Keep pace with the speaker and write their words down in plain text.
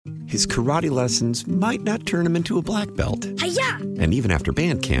his karate lessons might not turn him into a black belt. Hi-ya! And even after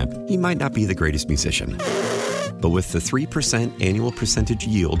band camp, he might not be the greatest musician. But with the 3% annual percentage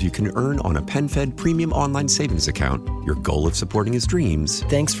yield you can earn on a PenFed premium online savings account, your goal of supporting his dreams...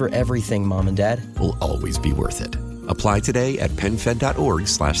 Thanks for everything, Mom and Dad. ...will always be worth it. Apply today at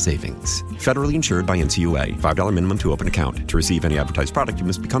PenFed.org/savings. Federally insured by NCUA. $5 minimum to open account. To receive any advertised product, you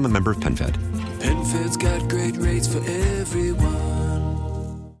must become a member of PenFed. PenFed's got great rates for everyone.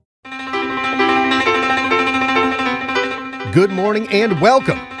 Good morning and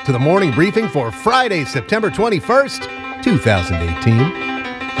welcome to the morning briefing for Friday, September 21st, 2018.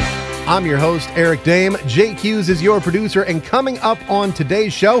 I'm your host, Eric Dame. Jake Hughes is your producer, and coming up on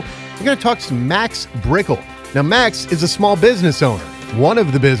today's show, we're going to talk to Max Brickle. Now, Max is a small business owner. One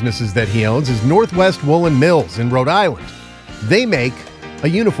of the businesses that he owns is Northwest Woolen Mills in Rhode Island. They make a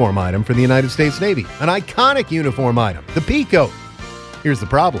uniform item for the United States Navy, an iconic uniform item, the pea coat. Here's the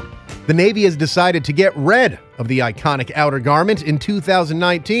problem. The Navy has decided to get rid of the iconic outer garment in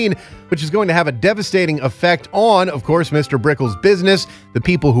 2019, which is going to have a devastating effect on, of course, Mr. Brickle's business, the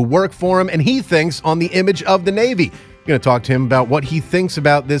people who work for him, and he thinks on the image of the Navy. We're going to talk to him about what he thinks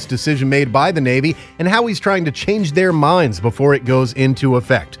about this decision made by the Navy and how he's trying to change their minds before it goes into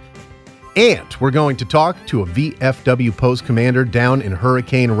effect. And we're going to talk to a VFW post commander down in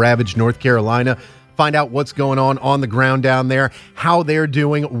hurricane-ravaged North Carolina, find out what's going on the ground down there, how they're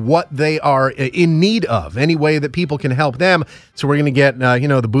doing, what they are in need of, any way that people can help them. So we're going to get,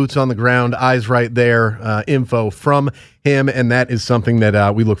 the boots on the ground, eyes right there, info from him, and that is something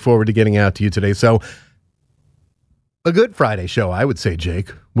that we look forward to getting out to you today. So a good Friday show, I would say,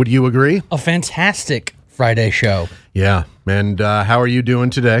 Jake. Would you agree? A fantastic Friday show. Yeah, and how are you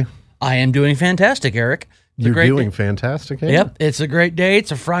doing today? I am doing fantastic, Eric. You're doing fantastic, eh? Yep, it's a great day.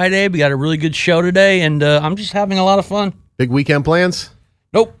 It's a Friday. We got a really good show today, and I'm just having a lot of fun. Big weekend plans?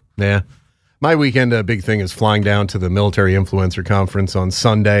 Nope. Yeah. My weekend big thing is flying down to the Military Influencer Conference on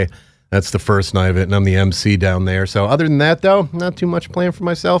Sunday. That's the first night of it, and I'm the MC down there. So other than that, though, not too much planned for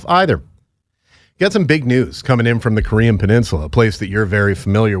myself either. Got some big news coming in from the Korean Peninsula, a place that you're very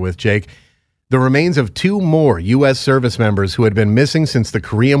familiar with, Jake. The remains of 2 more U.S. service members who had been missing since the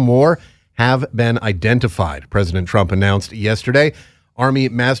Korean War have been identified. President Trump announced yesterday Army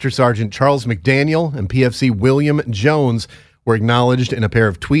Master Sergeant Charles McDaniel and PFC William Jones were acknowledged in a pair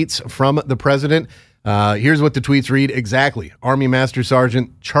of tweets from the president. Here's what the tweets read exactly. Army Master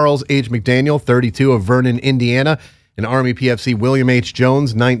Sergeant Charles H. McDaniel, 32, of Vernon, Indiana, and Army PFC William H.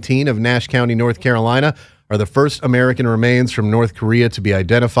 Jones, 19, of Nash County, North Carolina, are the first American remains from North Korea to be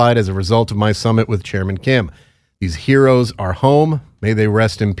identified as a result of my summit with Chairman Kim. These heroes are home. May they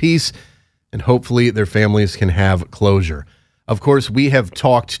rest in peace, and hopefully their families can have closure. Of course, we have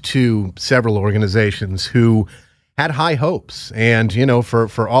talked to several organizations who had high hopes. And,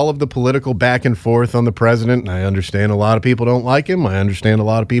 for all of the political back and forth on the president, and I understand a lot of people don't like him. I understand a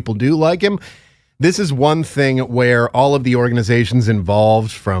lot of people do like him. This is one thing where all of the organizations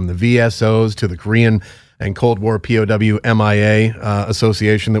involved, from the VSOs to the Korean and Cold War POW MIA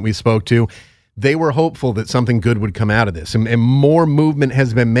association that we spoke to, they were hopeful that something good would come out of this. And more movement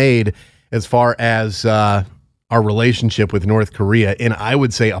has been made as far as our relationship with North Korea in, I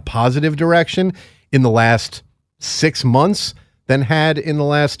would say, a positive direction in the last 6 months than had in the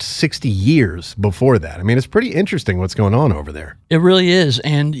last 60 years before that. I mean, it's pretty interesting what's going on over there. It really is.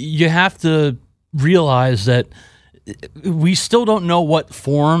 And you have to realize that we still don't know what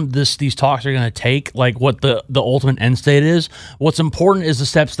form these talks are going to take, like what the ultimate end state is. What's important is the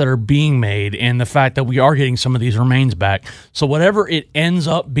steps that are being made and the fact that we are getting some of these remains back. So whatever it ends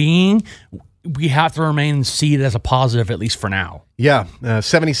up being, we have to remain and see it as a positive, at least for now. Yeah,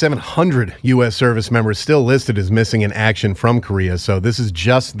 7,700 U.S. service members still listed as missing in action from Korea. So this is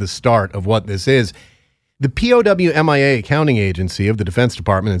just the start of what this is. The POW MIA accounting agency of the Defense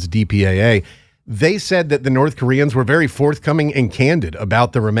Department, it's DPAA, they said that the North Koreans were very forthcoming and candid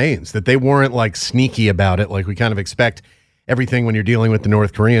about the remains, that they weren't like sneaky about it, like we kind of expect everything when you're dealing with the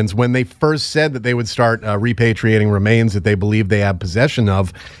North Koreans. When they first said that they would start repatriating remains that they believe they have possession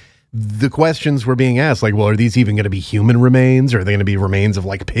of, the questions were being asked, like, well, are these even going to be human remains? Or are they going to be remains of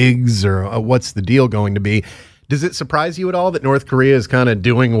like pigs? Or what's the deal going to be? Does it surprise you at all that North Korea is kind of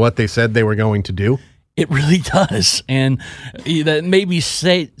doing what they said they were going to do? It really does. And that maybe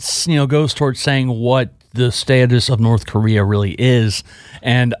goes towards saying what the status of North Korea really is.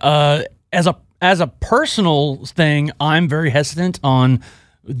 And as a personal thing, I'm very hesitant on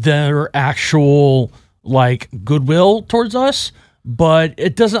their actual goodwill towards us. But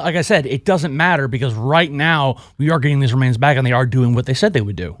it doesn't, like I said, it doesn't matter because right now we are getting these remains back and they are doing what they said they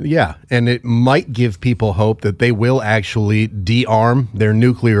would do. Yeah, and it might give people hope that they will actually de-arm their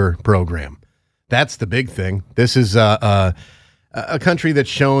nuclear program. That's the big thing. This is a country that's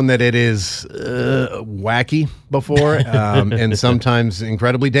shown that it is wacky before and sometimes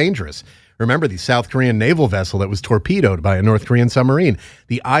incredibly dangerous. Remember the South Korean naval vessel that was torpedoed by a North Korean submarine.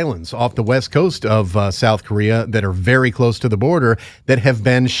 The islands off the west coast of South Korea that are very close to the border that have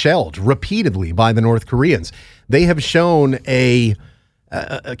been shelled repeatedly by the North Koreans. They have shown a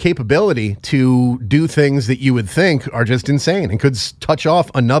capability to do things that you would think are just insane and could touch off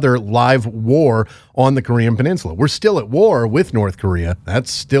another live war on the Korean Peninsula. We're still at war with North Korea. That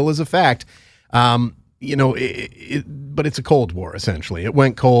still is a fact. But it's a Cold War, essentially. It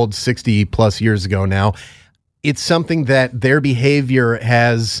went cold 60 plus years ago now. It's something that their behavior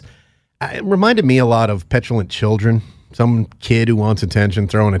has reminded me a lot of petulant children, some kid who wants attention,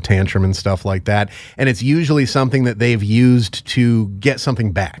 throwing a tantrum and stuff like that. And it's usually something that they've used to get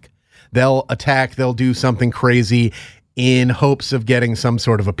something back. They'll attack, they'll do something crazy in hopes of getting some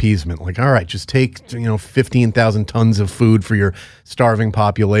sort of appeasement. Like, all right, just take 15,000 tons of food for your starving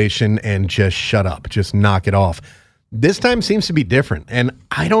population and just shut up. Just knock it off. This time seems to be different. And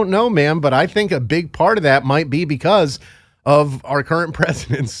I don't know, man, but I think a big part of that might be because of our current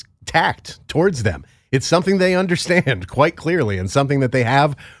president's tact towards them. It's something they understand quite clearly and something that they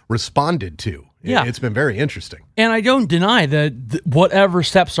have responded to. Yeah. It's been very interesting. And I don't deny that whatever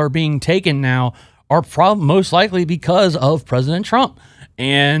steps are being taken now are most likely because of President Trump.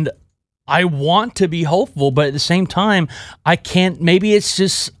 And I want to be hopeful, but at the same time, I can't. Maybe it's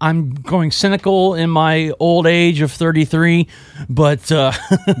just I'm going cynical in my old age of 33, but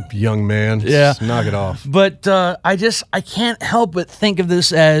young man, yeah, knock it off. But I can't help but think of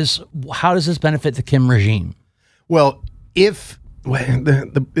this as, how does this benefit the Kim regime? Well, that's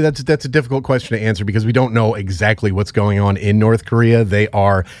a difficult question to answer because we don't know exactly what's going on in North Korea. They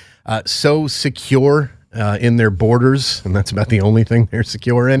are so secure in their borders, and that's about the only thing they're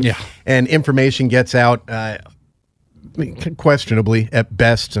secure in. Yeah. And information gets out questionably at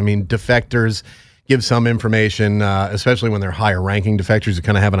best. I mean, defectors give some information, especially when they're higher-ranking defectors who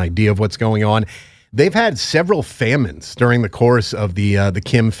kind of have an idea of what's going on. They've had several famines during the course of the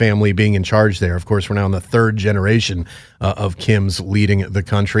Kim family being in charge there. Of course, we're now in the third generation of Kims leading the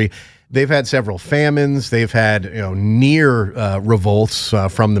country. They've had several famines. They've had near revolts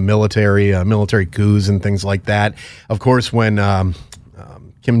from the military coups and things like that. Of course, when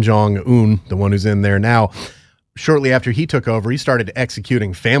Kim Jong-un, the one who's in there now, shortly after he took over, he started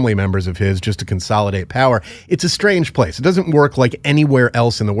executing family members of his just to consolidate power. It's a strange place. It doesn't work like anywhere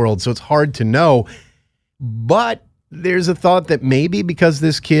else in the world, so it's hard to know. But there's a thought that maybe because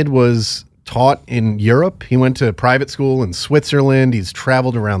this kid was taught in Europe, he went to private school in Switzerland, he's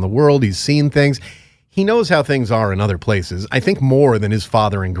traveled around the world, he's seen things. He knows how things are in other places, I think more than his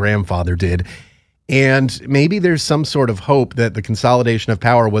father and grandfather did. And maybe there's some sort of hope that the consolidation of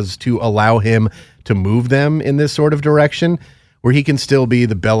power was to allow him to move them in this sort of direction, where he can still be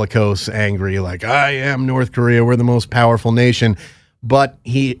the bellicose, angry, like, I am North Korea, we're the most powerful nation. But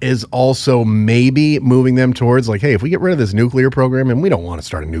he is also maybe moving them towards like, hey, if we get rid of this nuclear program, and we don't want to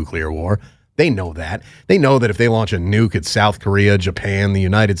start a nuclear war. They know that. They know that if they launch a nuke at South Korea, Japan, the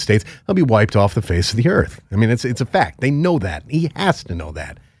United States, they'll be wiped off the face of the earth. I mean, it's a fact. They know that. He has to know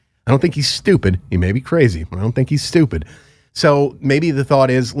that. I don't think he's stupid. He may be crazy, but I don't think he's stupid. So maybe the thought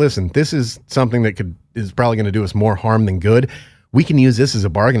is, listen, this is something that is probably going to do us more harm than good. We can use this as a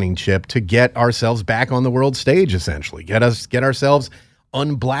bargaining chip to get ourselves back on the world stage, essentially. Get ourselves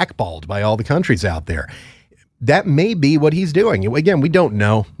unblackballed by all the countries out there. That may be what he's doing. Again, we don't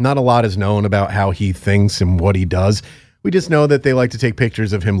know. Not a lot is known about how he thinks and what he does. We just know that they like to take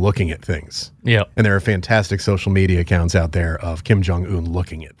pictures of him looking at things. Yeah. And there are fantastic social media accounts out there of Kim Jong-un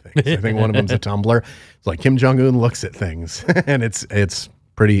looking at things. I think one of them's a Tumblr. It's like Kim Jong-un looks at things. And it's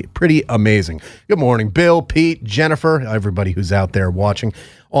pretty amazing. Good morning, Bill, Pete, Jennifer, everybody who's out there watching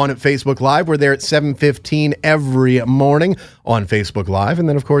on at Facebook Live. We're there at 7:15 every morning on Facebook Live. And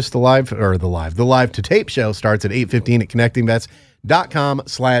then, of course, the live to tape show starts at 8:15 at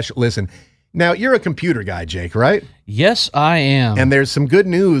connectingvets.com/listen. Now, you're a computer guy, Jake, right? Yes, I am. And there's some good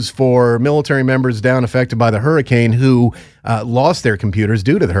news for military members down affected by the hurricane who lost their computers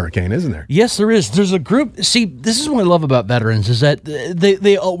due to the hurricane, isn't there? Yes, there is. There's a group. See, this is what I love about veterans is that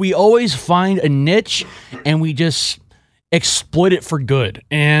we always find a niche and we just exploit it for good.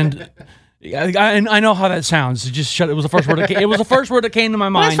 And I know how that sounds. Just shut. It was the first word. It was the first word that came to my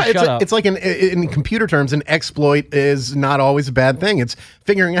mind. Shut up. It's like in computer terms, an exploit is not always a bad thing. It's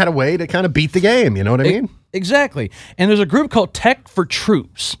figuring out a way to kind of beat the game. You know what I mean? Exactly. And there's a group called Tech for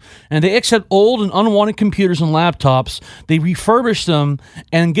Troops, and they accept old and unwanted computers and laptops. They refurbish them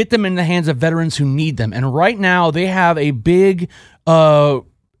and get them in the hands of veterans who need them. And right now they have a big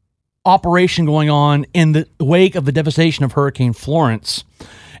operation going on in the wake of the devastation of Hurricane Florence.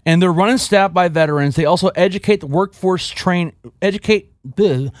 And they're running staff by veterans. They also educate the workforce,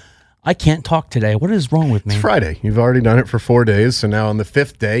 I can't talk today. What is wrong with me? It's Friday. You've already done it for 4 days, so now on the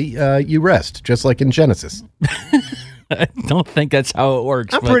 5th day, you rest, just like in Genesis. I don't think that's how it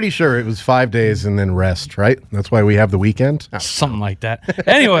works. I'm pretty sure it was 5 days and then rest, right? That's why we have the weekend. Something like that.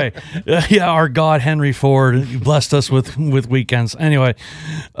 Anyway, our God, Henry Ford, blessed us with weekends. Anyway,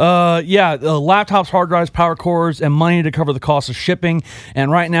 laptops, hard drives, power cords, and money to cover the cost of shipping.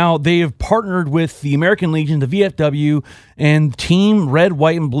 And right now, they've partnered with the American Legion, the VFW, and Team Red,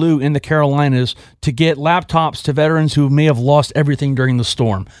 White, and Blue in the Carolinas to get laptops to veterans who may have lost everything during the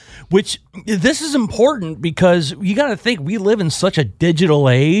storm. Which, this is important because you got to think we live in such a digital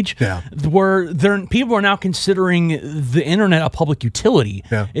age where people are now considering the internet a public utility.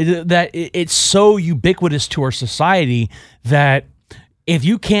 Yeah. It's so ubiquitous to our society that if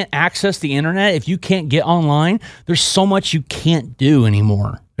you can't access the internet, if you can't get online, there's so much you can't do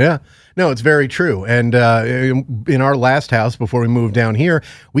anymore. Yeah. No, it's very true. And in our last house before we moved down here,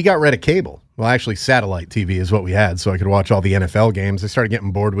 we got rid of cable. Well, actually, satellite TV is what we had, so I could watch all the NFL games. I started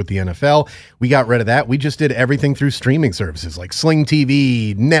getting bored with the NFL. We got rid of that. We just did everything through streaming services like Sling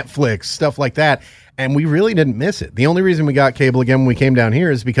TV, Netflix, stuff like that. And we really didn't miss it. The only reason we got cable again when we came down here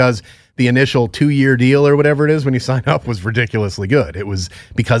is because the initial 2-year deal or whatever it is when you sign up was ridiculously good. It was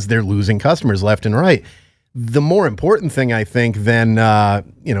because they're losing customers left and right. The more important thing, I think, than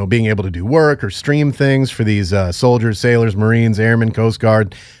being able to do work or stream things for these soldiers, sailors, Marines, Airmen, Coast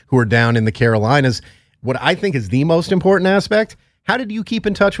Guard who are down in the Carolinas, what I think is the most important aspect, how did you keep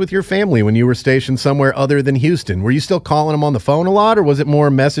in touch with your family when you were stationed somewhere other than Houston? Were you still calling them on the phone a lot, or was it more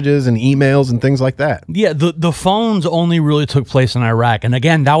messages and emails and things like that? Yeah, the phones only really took place in Iraq. And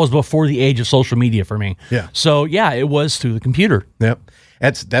again, that was before the age of social media for me. Yeah. So, yeah, it was through the computer. Yep.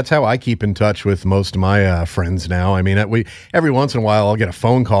 That's how I keep in touch with most of my friends now. I mean, every once in a while I'll get a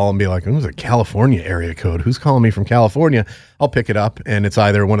phone call and be like, "Who's a California area code? Who's calling me from California?" I'll pick it up, and it's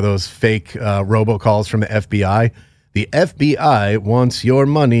either one of those fake robocalls from the FBI. The FBI wants your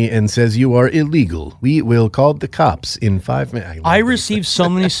money and says you are illegal. We will call the cops in 5 minutes. I received so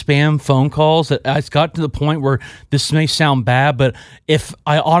many spam phone calls that it's got to the point where this may sound bad, but if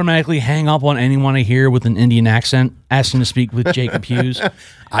I automatically hang up on anyone I hear with an Indian accent, asking to speak with Jacob Hughes,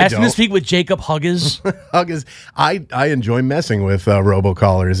 asking to speak with Jacob Huggins. Huggins, I enjoy messing with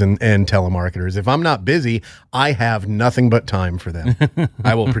robocallers and telemarketers. If I'm not busy, I have nothing but time for them.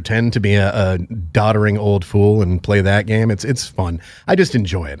 I will pretend to be a doddering old fool and play that game. It's fun. I just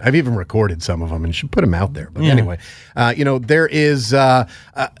enjoy it. I've even recorded some of them and should put them out there. But anyway, there is an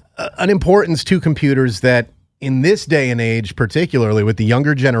importance to computers that in this day and age, particularly with the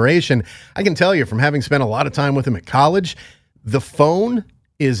younger generation, I can tell you from having spent a lot of time with them at college, the phone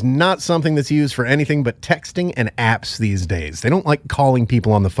is not something that's used for anything but texting and apps these days. They don't like calling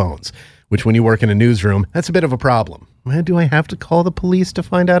people on the phones, which when you work in a newsroom, that's a bit of a problem. Well, do I have to call the police to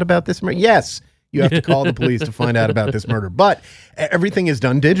find out about this? Yes. You have to call the police to find out about this murder. But everything is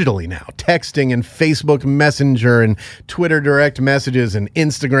done digitally now. Texting and Facebook Messenger and Twitter direct messages and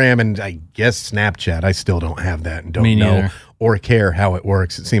Instagram and I guess Snapchat. I still don't have that and don't know or care how it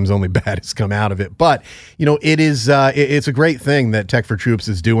works. It seems only bad has come out of it. But, it is it's a great thing that Tech for Troops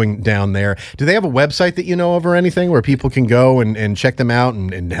is doing down there. Do they have a website that you know of or anything where people can go and check them out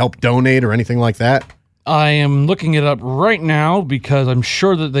and help donate or anything like that? I am looking it up right now because I'm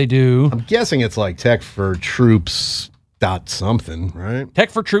sure that they do. I'm guessing it's like techfortroops.something, right?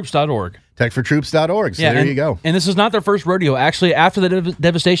 Techfortroops.org. Techfortroops.org. So there you go. And this is not their first rodeo. Actually, after the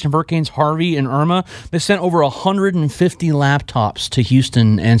devastation of Hurricanes Harvey and Irma, they sent over 150 laptops to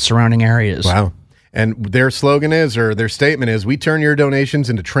Houston and surrounding areas. Wow. And their slogan is, or their statement is, we turn your donations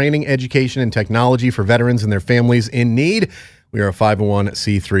into training, education, and technology for veterans and their families in need. We are a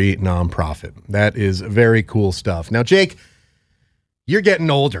 501c3 nonprofit. That is very cool stuff. Now, Jake, you're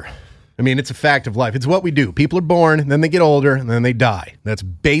getting older. I mean, it's a fact of life. It's what we do. People are born, then they get older, and then they die. That's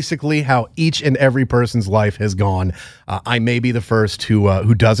basically how each and every person's life has gone. I may be the first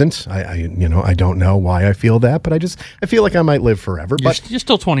who doesn't. I don't know why I feel that, but I feel like I might live forever. You're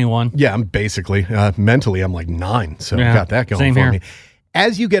still 21. Yeah, I'm basically mentally I'm like 9, so I've got that going for me.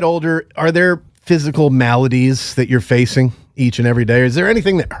 As you get older, are there physical maladies that you're facing each and every day? Is there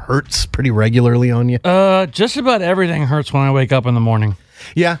anything that hurts pretty regularly on you? Just about everything hurts when I wake up in the morning.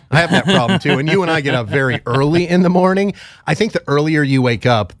 Yeah, I have that problem too. And you and I get up very early in the morning. I think the earlier you wake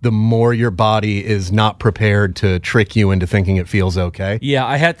up, the more your body is not prepared to trick you into thinking it feels okay. Yeah,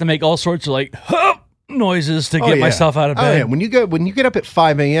 I had to make all sorts of like noises to get myself out of bed. Oh, yeah. When you get up at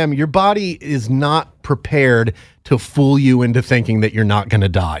 5 a.m., your body is not prepared to fool you into thinking that you're not going to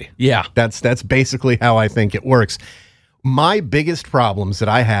die. Yeah. That's basically how I think it works. My biggest problems that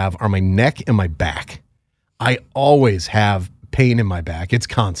I have are my neck and my back. I always have pain in my back. It's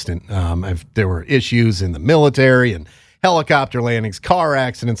constant. There were issues in the military and helicopter landings, car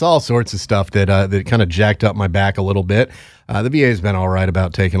accidents, all sorts of stuff that kind of jacked up my back a little bit. The VA has been all right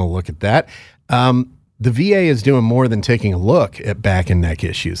about taking a look at that. The VA is doing more than taking a look at back and neck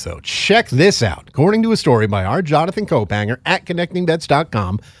issues, though. Check this out. According to a story by our Jonathan Kopanger at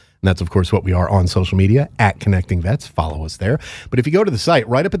ConnectingVets.com, and that's, of course, what we are on social media, at Connecting Vets. Follow us there. But if you go to the site,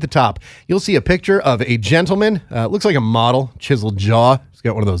 right up at the top, you'll see a picture of a gentleman. Looks like a model, chiseled jaw. He's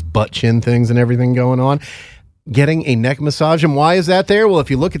got one of those butt chin things and everything going on, getting a neck massage. And why is that there? Well, if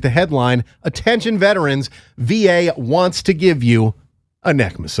you look at the headline, Attention Veterans, VA wants to give you a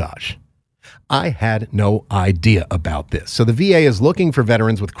neck massage. I had no idea about this. So the VA is looking for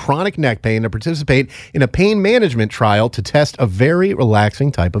veterans with chronic neck pain to participate in a pain management trial to test a very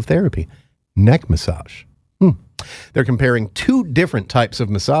relaxing type of therapy, neck massage. They're comparing two different types of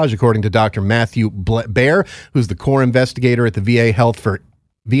massage, according to Dr. Matthew Baer, who's the core investigator at the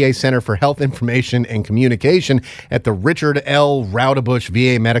VA Center for Health Information and Communication at the Richard L. Raudebush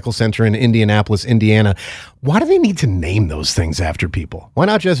VA Medical Center in Indianapolis, Indiana. Why do they need to name those things after people? Why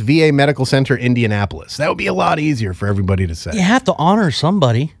not just VA Medical Center Indianapolis? That would be a lot easier for everybody to say. You have to honor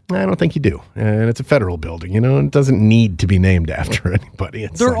somebody. I don't think you do. And it's a federal building, and it doesn't need to be named after anybody.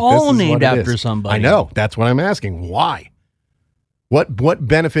 They're all named after somebody. I know. That's what I'm asking. Why? What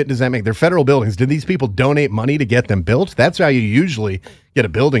benefit does that make? They're federal buildings. Did these people donate money to get them built? That's how you usually get a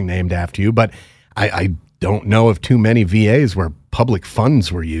building named after you. But I don't know of too many VAs where public funds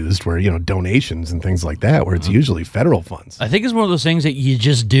were used, where, donations and things like that, where it's usually federal funds. I think it's one of those things that you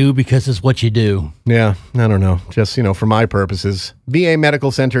just do because it's what you do. Yeah, I don't know. Just, for my purposes, VA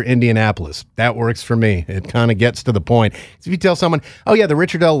Medical Center, Indianapolis. That works for me. It kind of gets to the point. If you tell someone, oh yeah, the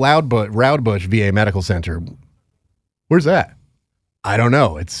Richard L. Raudebush VA Medical Center, where's that? I don't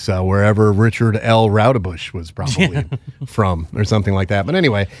know. It's wherever Richard L. Raudebush was probably from or something like that. But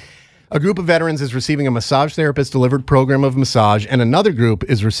anyway, a group of veterans is receiving a massage therapist delivered program of massage, and another group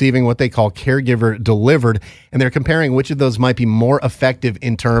is receiving what they call caregiver delivered, and they're comparing which of those might be more effective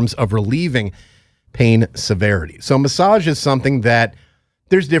in terms of relieving pain severity. So massage is something that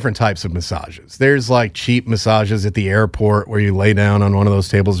there's different types of massages. There's like cheap massages at the airport where you lay down on one of those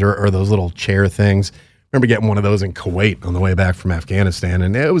tables or those little chair things. Remember getting one of those in Kuwait on the way back from Afghanistan,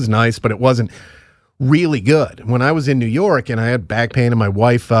 and it was nice, but it wasn't really good. When I was in New York and I had back pain, and my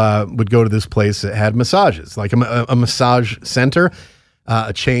wife would go to this place that had massages, like a massage center,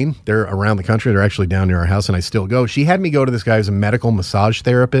 a chain. They're around the country. They're actually down near our house, and I still go. She had me go to this guy who's a medical massage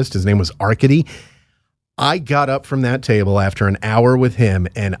therapist. His name was Arkady. I got up from that table after an hour with him,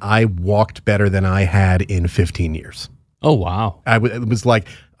 and I walked better than I had in 15 years. Oh, wow. It was like,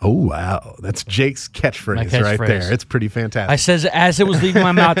 oh, wow. That's Jake's catchphrase right there. It's pretty fantastic. I says, as it was leaving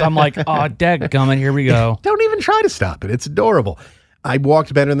my mouth, I'm like, oh, dadgummit, here we go. Don't even try to stop it. It's adorable. I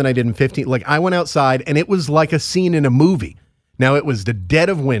walked better than I did in 15. Like, I went outside, and it was like a scene in a movie. Now, it was the dead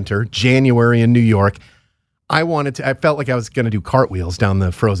of winter, January in New York. I felt like I was going to do cartwheels down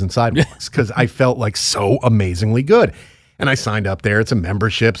the frozen sidewalks because I felt like so amazingly good. And I signed up there. It's a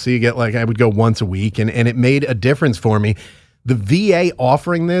membership. So you get I would go once a week, and it made a difference for me. The VA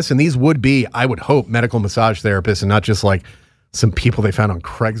offering this, and these would be, I would hope, medical massage therapists and not just like some people they found on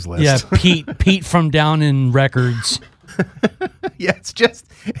Craigslist. Yeah, Pete from Down in Records. Yeah, it's just,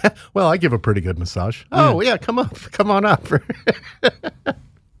 well, I give a pretty good massage. Oh, yeah, come on up.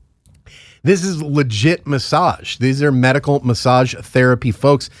 This is legit massage. These are medical massage therapy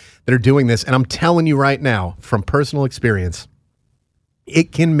folks that are doing this. And I'm telling you right now, from personal experience,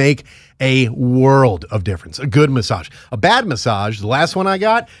 it can make a world of difference. A good massage. A bad massage, the last one I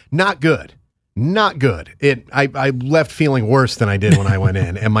got, not good. Not good. I left feeling worse than I did when I went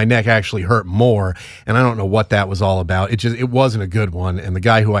in, and my neck actually hurt more, and I don't know what that was all about. It wasn't a good one, and the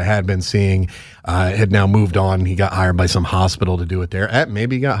guy who I had been seeing had now moved on. He got hired by some hospital to do it there.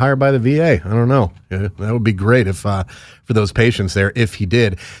 Maybe he got hired by the VA. I don't know. That would be great if for those patients there, if he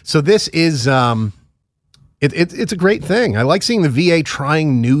did. So this is it's a great thing. I like seeing the VA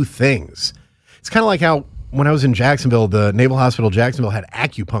trying new things. It's kind of like how when I was in Jacksonville, the Naval Hospital Jacksonville had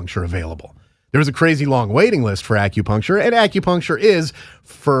acupuncture available. There was a crazy long waiting list for acupuncture, and acupuncture is,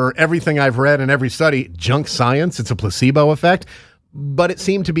 for everything I've read and every study, junk science. It's a placebo effect. but it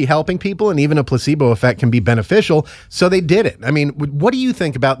seemed to be helping people, and even a placebo effect can be beneficial, so they did it. I mean, what do you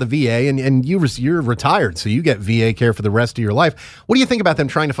think about the VA? And you're retired, so you get VA care for the rest of your life. What do you think about them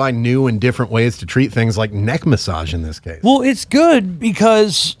trying to find new and different ways to treat things like neck massage in this case? Well, it's good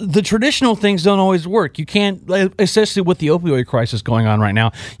because the traditional things don't always work. You can't, especially with the opioid crisis going on right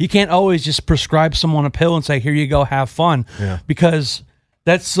now, you can't always just prescribe someone a pill and say, here you go, have fun. Yeah. Because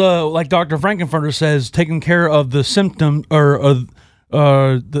that's like Dr. Frankenfurter says, taking care of the symptom or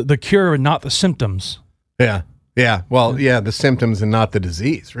the cure and not the symptoms. Yeah. Yeah. Well, yeah, the symptoms and not the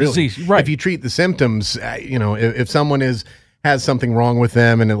disease, really. Disease, right. If you treat the symptoms, if someone has something wrong with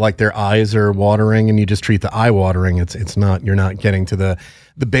them and like their eyes are watering and you just treat the eye watering, it's not, you're not getting to the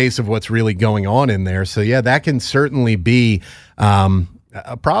base of what's really going on in there. So yeah, that can certainly be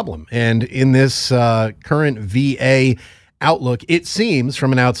a problem. And in this current VA outlook, it seems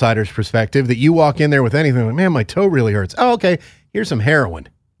from an outsider's perspective that you walk in there with anything like, man, my toe really hurts. Oh, okay. Here's some heroin.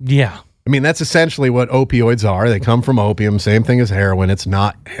 Yeah. I mean, that's essentially what opioids are. They come from opium, same thing as heroin. It's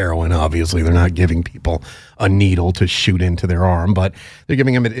not heroin, obviously. They're not giving people a needle to shoot into their arm, but they're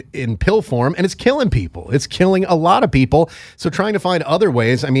giving them it in pill form, and it's killing people. It's killing a lot of people. So trying to find other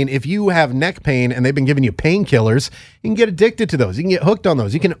ways. I mean, if you have neck pain and they've been giving you painkillers, you can get addicted to those. You can get hooked on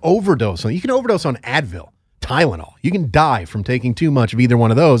those. You can overdose on. You can overdose on Advil, Tylenol. You can die from taking too much of either one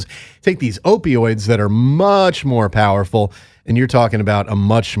of those. Take these opioids that are much more powerful, and you're talking about a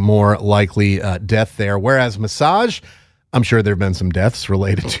much more likely death there. Whereas massage, I'm sure there have been some deaths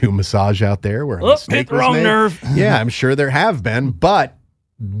related to massage out there where a mistake hit the was wrong made. nerve. Yeah, I'm sure there have been, but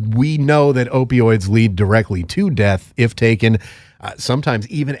we know that opioids lead directly to death if taken, sometimes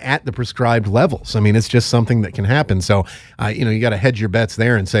even at the prescribed levels. I mean, it's just something that can happen. So, you got to hedge your bets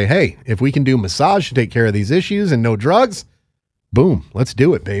there and say, hey, if we can do massage to take care of these issues and no drugs, boom, let's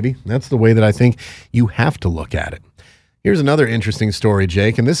do it, baby. That's the way that I think you have to look at it. Here's another interesting story,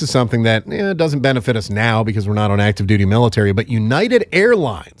 Jake, and this is something that doesn't benefit us now because we're not on active duty military, but United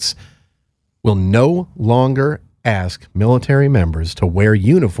Airlines will no longer ask military members to wear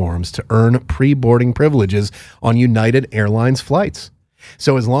uniforms to earn pre-boarding privileges on United Airlines flights.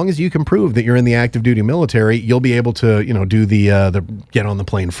 So as long as you can prove that you're in the active duty military, you'll be able to, do the get on the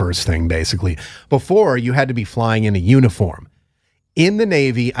plane first thing, basically. Before, you had to be flying in a uniform. In the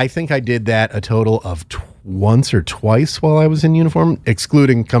Navy, I think I did that a total of once or twice while I was in uniform,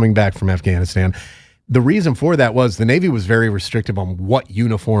 excluding coming back from Afghanistan. The reason for that was the Navy was very restrictive on what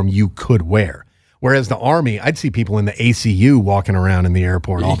uniform you could wear. Whereas the Army, I'd see people in the ACU walking around in the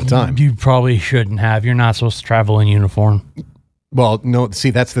airport all the time. You probably shouldn't have. You're not supposed to travel in uniform. Well, no,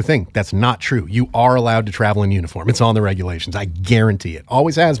 see, that's the thing. That's not true. You are allowed to travel in uniform. It's on the regulations. I guarantee it.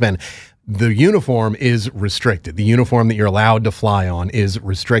 Always has been. The uniform is restricted. The uniform that you're allowed to fly on is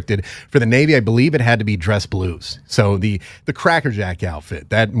restricted. For the Navy, I believe it had to be dress blues. So the Cracker Jack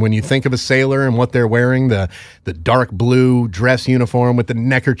outfit, that when you think of a sailor and what they're wearing, the dark blue dress uniform with the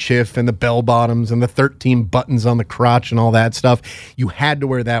neckerchief and the bell bottoms and the 13 buttons on the crotch and all that stuff, you had to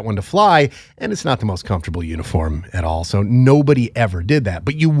wear that one to fly, and it's not the most comfortable uniform at all. So nobody ever did that,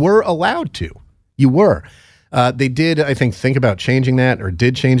 but you were allowed to. You were. They did, I think about changing that, or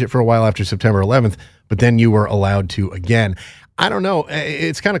did change it for a while after September 11th, but then you were allowed to again. I don't know.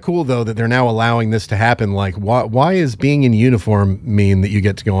 It's kind of cool, though, that they're now allowing this to happen. Like, why is being in uniform mean that you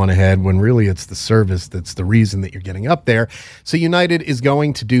get to go on ahead when really it's the service that's the reason that you're getting up there? So United is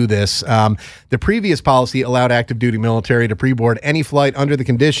going to do this. The previous policy allowed active duty military to pre-board any flight under the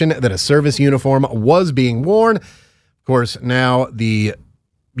condition that a service uniform was being worn. Of course, now the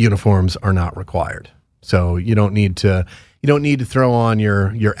uniforms are not required. So you don't need to throw on your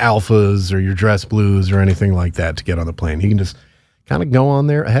alphas or your dress blues or anything like that to get on the plane. You can just kind of go on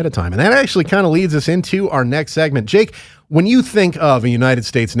there ahead of time. And that actually kind of leads us into our next segment. Jake, when you think of a United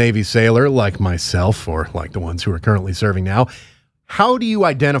States Navy sailor like myself, or like the ones who are currently serving now, how do you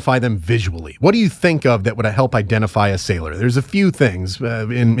identify them visually? What do you think of that would help identify a sailor? There's a few things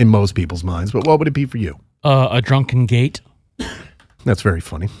in most people's minds, but what would it be for you? A drunken gait. That's very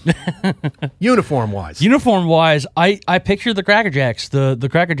funny. Uniform-wise, I picture the Cracker Jacks, the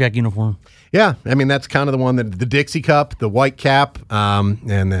Cracker Jack uniform. Yeah, I mean, that's kind of the one that the Dixie cup, the white cap, and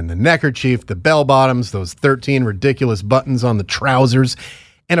then the neckerchief, the bell bottoms, those 13 ridiculous buttons on the trousers.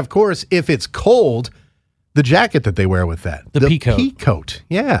 And of course, if it's cold, the jacket that they wear with that. The peacoat. Peacoat,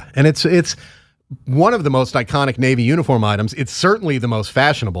 yeah. And it's one of the most iconic Navy uniform items. It's certainly the most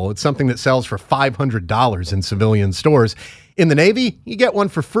fashionable. It's something that sells for $500 in civilian stores. In the Navy, you get one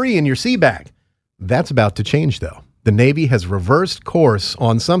for free in your sea bag. That's about to change, though. The Navy has reversed course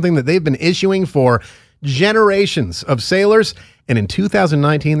on something that they've been issuing for generations of sailors, and in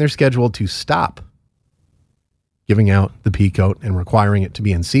 2019, they're scheduled to stop giving out the pea coat and requiring it to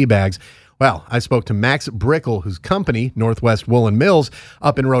be in sea bags. Well, I spoke to Max Brickle, whose company, Northwest Woolen Mills,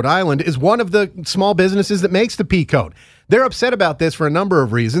 up in Rhode Island, is one of the small businesses that makes the pea coat. They're upset about this for a number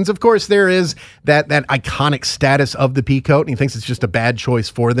of reasons. Of course, there is that iconic status of the pea coat, and he thinks it's just a bad choice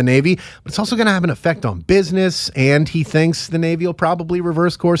for the Navy. But it's also going to have an effect on business, and he thinks the Navy will probably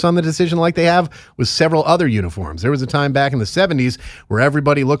reverse course on the decision like they have with several other uniforms. There was a time back in the 70s where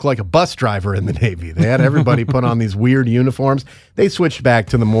everybody looked like a bus driver in the Navy. They had everybody put on these weird uniforms. They switched back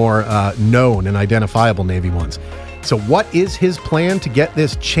to the more known and identifiable Navy ones. So what is his plan to get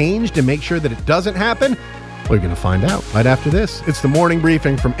this changed and make sure that it doesn't happen? We're going to find out right after this. It's the morning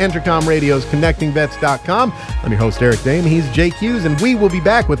briefing from Entercom Radio's ConnectingVets.com. I'm your host, Eric Dame. He's Jake Hughes, and we will be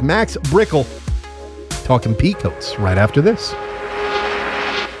back with Max Brickle talking pea coats right after this.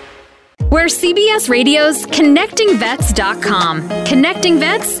 We're CBS Radio's ConnectingVets.com. Connecting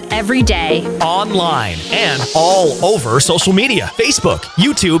vets every day. Online and all over social media. Facebook,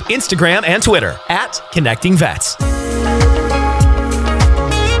 YouTube, Instagram, and Twitter at Connecting Vets.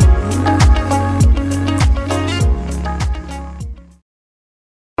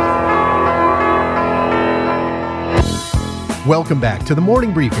 Welcome back to the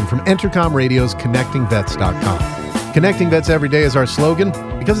morning briefing from Entercom Radio's ConnectingVets.com. Connecting Vets every day is our slogan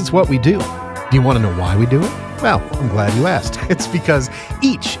because it's what we do. Do you want to know why we do it? Well, I'm glad you asked. It's because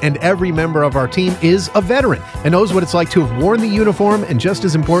each and every member of our team is a veteran and knows what it's like to have worn the uniform, and just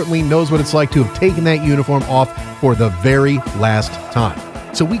as importantly, knows what it's like to have taken that uniform off for the very last time.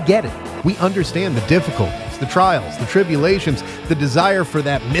 So we get it. We understand the difficulties, the trials, the tribulations, the desire for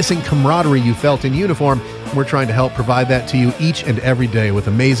that missing camaraderie you felt in uniform. We're trying to help provide that to you each and every day with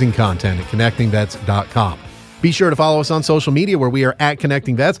amazing content at ConnectingVets.com. Be sure to follow us on social media where we are at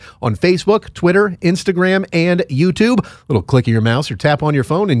Connecting Vets on Facebook, Twitter, Instagram, and YouTube. Little click of your mouse or tap on your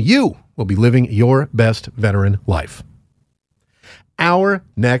phone and you will be living your best veteran life. Our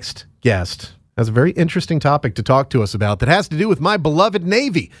next guest has a very interesting topic to talk to us about that has to do with my beloved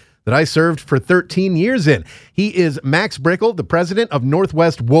Navy that I served for 13 years in. He is Max Brickle, the president of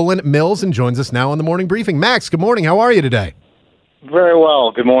Northwest Woolen Mills, and joins us now on the morning briefing. Max, good morning. How are you today? Very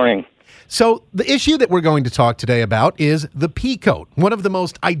well. Good morning. So the issue that we're going to talk today about is the pea coat, one of the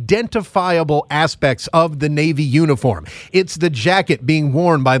most identifiable aspects of the Navy uniform. It's the jacket being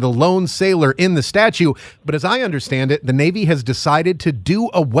worn by the lone sailor in the statue, but as I understand it, the Navy has decided to do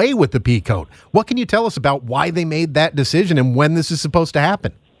away with the pea coat. What can you tell us about why they made that decision and when this is supposed to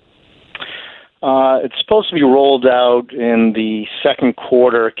happen? It's supposed to be rolled out in the second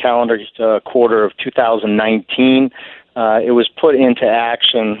calendar quarter of 2019. It was put into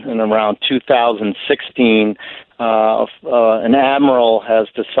action in around 2016. An admiral has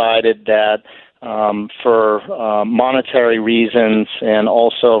decided that for monetary reasons and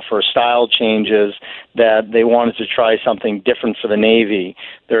also for style changes that they wanted to try something different for the Navy.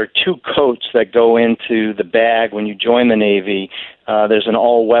 There are two coats that go into the bag when you join the Navy. There's an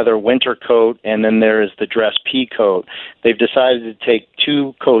all-weather winter coat, and then there is the dress pea coat. They've decided to take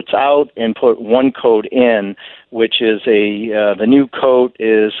two coats out and put one coat in, which is the new coat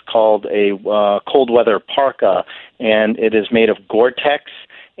is called a cold-weather parka, and it is made of Gore-Tex,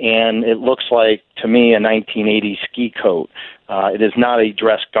 and it looks like, to me, a 1980s ski coat. It is not a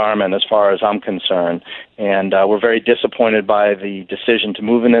dress garment as far as I'm concerned, and we're very disappointed by the decision to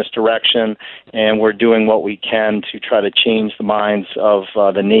move in this direction, and we're doing what we can to try to change the minds of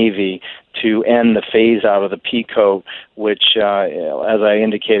the Navy to end the phase out of the pea coat, which, as I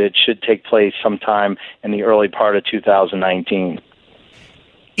indicated, should take place sometime in the early part of 2019.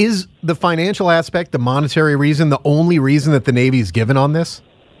 Is the financial aspect, the monetary reason, the only reason that the Navy's given on this?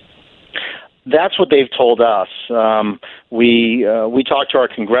 That's what they've told us. We talked to our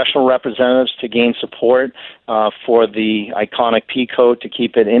congressional representatives to gain support for the iconic pea coat to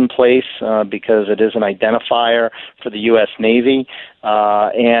keep it in place because it is an identifier for the U.S. Navy.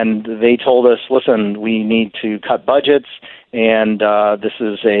 And they told us, listen, we need to cut budgets, and this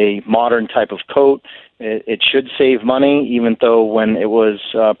is a modern type of coat. It should save money, even though when it was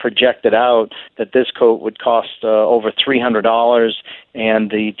projected out that this coat would cost over $300,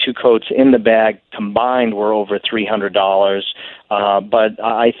 and the two coats in the bag combined were over $300. But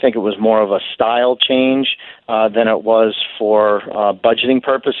I think it was more of a style change than it was for budgeting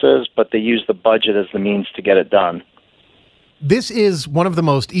purposes, but they used the budget as the means to get it done. This is one of the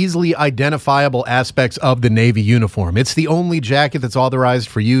most easily identifiable aspects of the Navy uniform. It's the only jacket that's authorized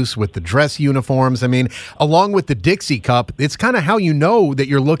for use with the dress uniforms. I mean, along with the Dixie Cup, it's kind of how you know that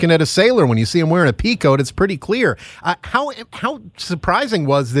you're looking at a sailor when you see him wearing a pea coat. It's pretty clear. How surprising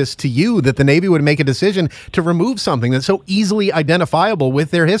was this to you that the Navy would make a decision to remove something that's so easily identifiable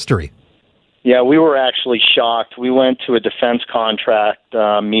with their history? Yeah, we were actually shocked. We went to a defense contract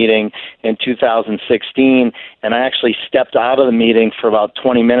meeting in 2016, and I actually stepped out of the meeting for about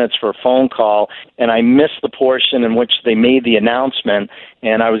 20 minutes for a phone call, and I missed the portion in which they made the announcement,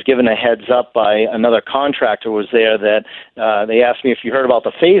 and I was given a heads up by another contractor who was there that they asked me if you heard about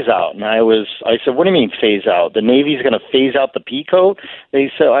the phase out, and I said, what do you mean phase out? The Navy's going to phase out the P coat? I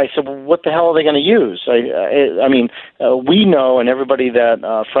said, well, what the hell are they going to use? I mean, we know, and everybody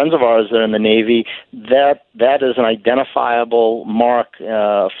that friends of ours that are in the Navy, that is an identifiable mark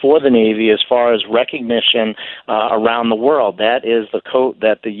for the Navy as far as recognition around the world. That is the coat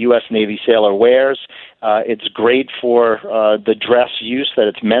that the U.S. Navy sailor wears. It's great for the dress use that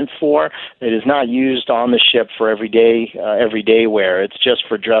it's meant for. It is not used on the ship for everyday wear. It's just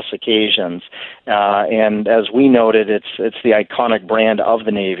for dress occasions. And as we noted, it's the iconic brand of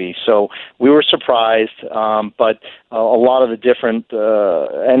the Navy. So we were surprised, but a lot of the different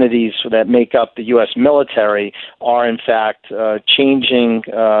entities that make up the U.S. military are in fact changing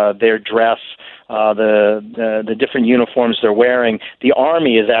their dress. The different uniforms they're wearing. The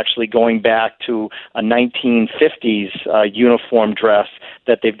Army is actually going back to a 1950s uniform dress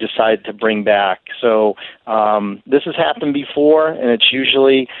that they've decided to bring back. So this has happened before, and it's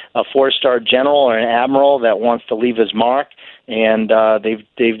usually a 4-star general or an admiral that wants to leave his mark, and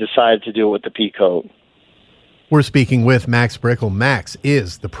they've decided to do it with the Peacoat. We're speaking with Max Brickell. Max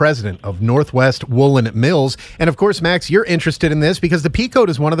is the president of Northwest Woolen Mills. And of course, Max, you're interested in this because the Peacoat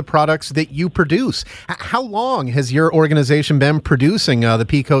is one of the products that you produce. How long has your organization been producing the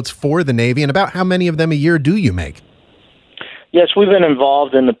Peacoats for the Navy, and about how many of them a year do you make? Yes, we've been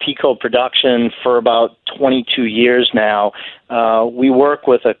involved in the Peacoat production for about 22 years now. We work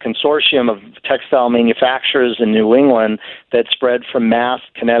with a consortium of textile manufacturers in New England that spread from Mass,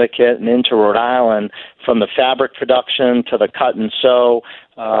 Connecticut, and into Rhode Island, from the fabric production to the cut and sew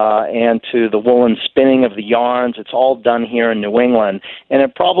and to the woolen spinning of the yarns. It's all done here in New England. And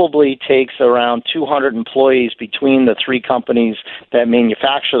it probably takes around 200 employees between the three companies that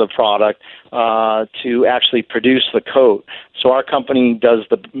manufacture the product to actually produce the coat. So our company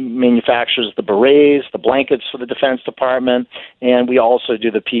manufactures the berets, the blankets for the Defense Department, and we also do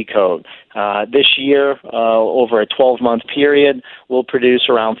the Peacoat. This year, over a 12-month period, we'll produce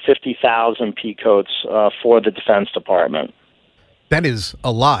around 50,000 Peacoats for the Defense Department. That is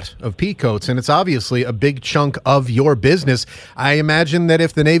a lot of Peacoats, and it's obviously a big chunk of your business. I imagine that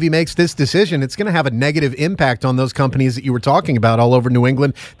if the Navy makes this decision, it's going to have a negative impact on those companies that you were talking about all over New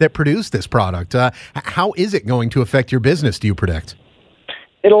England that produce this product. How is it going to affect your business, do you predict?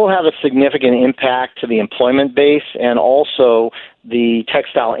 It'll have a significant impact to the employment base and also the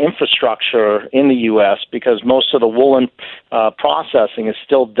textile infrastructure in the U.S. because most of the woolen processing is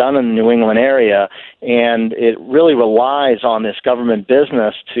still done in the New England area, and it really relies on this government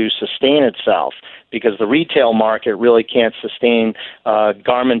business to sustain itself because the retail market really can't sustain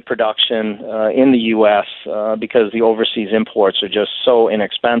garment production in the U.S. Because the overseas imports are just so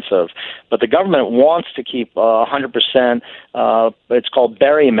inexpensive. But the government wants to keep 100%, it's called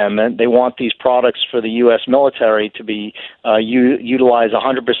Berry Amendment. They want these products for the U.S. military to be utilize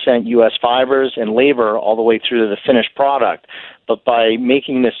 100% U.S. fibers and labor all the way through to the finished product. But by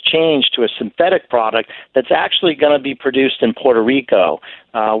making this change to a synthetic product that's actually going to be produced in Puerto Rico,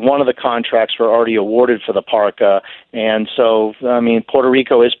 one of the contracts were already awarded for the parka. And so, Puerto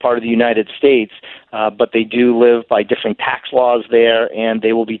Rico is part of the United States, but they do live by different tax laws there, and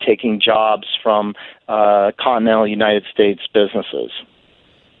they will be taking jobs from continental United States businesses.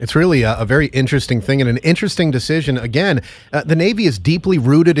 It's really a very interesting thing and an interesting decision. Again, the Navy is deeply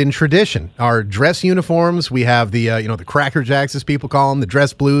rooted in tradition. Our dress uniforms, we have the the Cracker Jacks, as people call them, the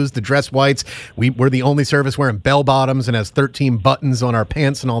dress blues, the dress whites. We're the only service wearing bell bottoms and has 13 buttons on our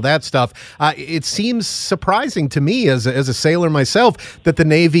pants and all that stuff. It seems surprising to me as a sailor myself that the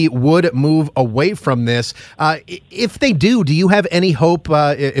Navy would move away from this. If they do you have any hope,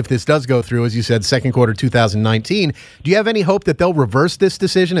 if this does go through, as you said, second quarter 2019, do you have any hope that they'll reverse this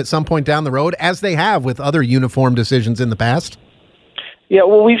decision at some point down the road, as they have with other uniform decisions in the past? Yeah,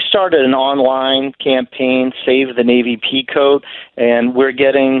 well, we've started an online campaign, Save the Navy Peacoat, and we're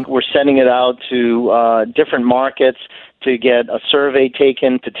sending it out to different markets to get a survey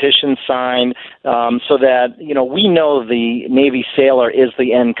taken, petition signed, so that, we know the Navy sailor is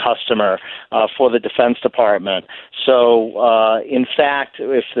the end customer for the Defense Department. So, in fact,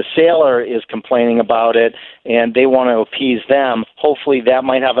 if the sailor is complaining about it and they want to appease them, hopefully that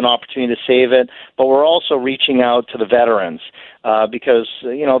might have an opportunity to save it. But we're also reaching out to the veterans. because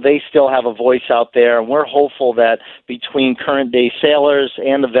they still have a voice out there, and we're hopeful that between current day sailors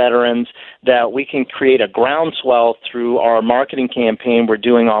and the veterans that we can create a groundswell through our marketing campaign we're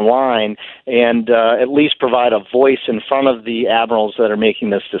doing online, and at least provide a voice in front of the admirals that are making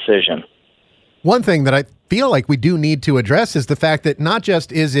this decision. One thing that I feel like we do need to address is the fact that not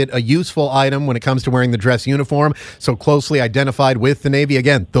just is it a useful item when it comes to wearing the dress uniform, so closely identified with the Navy.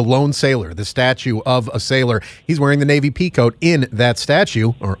 Again, the lone sailor, the statue of a sailor. He's wearing the Navy peacoat in that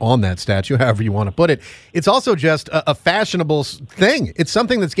statue, or on that statue, however you want to put it. It's also just a fashionable thing. It's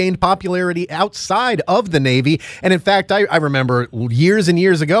something that's gained popularity outside of the Navy. And in fact, I remember years and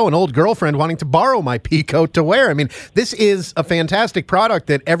years ago, an old girlfriend wanting to borrow my peacoat to wear. I mean, this is a fantastic product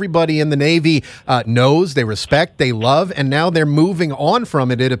that everybody in the Navy knows, they respect, they love, and now they're moving on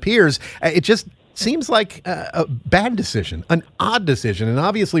from it, it appears. It just seems like a bad decision, an odd decision, and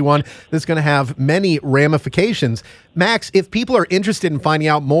obviously one that's going to have many ramifications. Max, if people are interested in finding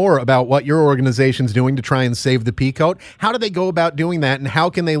out more about what your organization's doing to try and save the peacoat, how do they go about doing that, and how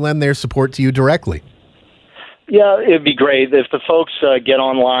can they lend their support to you directly? Yeah, it'd be great if the folks get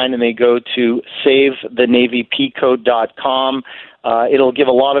online and they go to SaveTheNavyPeacoat.com. It'll give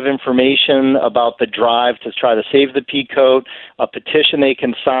a lot of information about the drive to try to save the peacoat, a petition they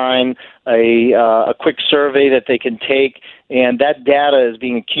can sign, a quick survey that they can take, and that data is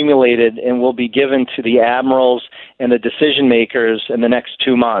being accumulated and will be given to the admirals and the decision makers in the next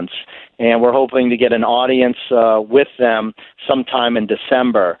 2 months. And we're hoping to get an audience with them sometime in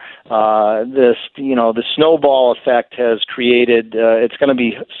December. The snowball effect has created, it's going to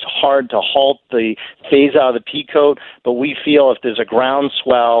be hard to halt the phase out of the peacoat, but we feel if there's a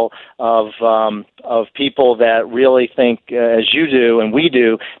groundswell of people that really think, as you do and we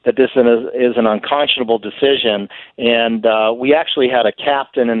do, that this is an unconscionable decision. And we actually had a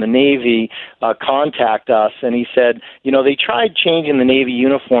captain in the Navy contact us, and he said, they tried changing the Navy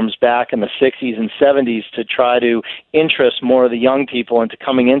uniforms back in the 60s and 70s to try to interest more of the young people into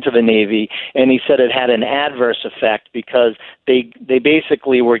coming into the Navy, and he said it had an adverse effect because they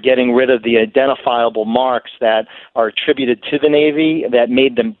basically were getting rid of the identifiable marks that are attributed to the Navy that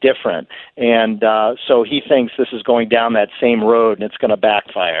made them different. And so he thinks this is going down that same road, and it's going to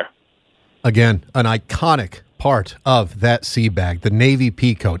backfire. Again, an iconic part of that sea bag, the Navy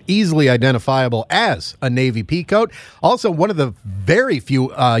peacoat, easily identifiable as a Navy peacoat. Also, one of the very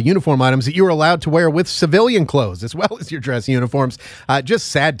few uniform items that you were allowed to wear with civilian clothes, as well as your dress uniforms. Just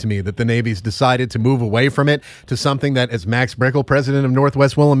sad to me that the Navy's decided to move away from it to something that, as Max Brickle, president of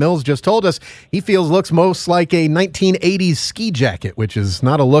Northwest Willow Mills, just told us, he feels looks most like a 1980s ski jacket, which is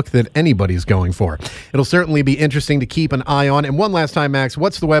not a look that anybody's going for. It'll certainly be interesting to keep an eye on. And one last time, Max,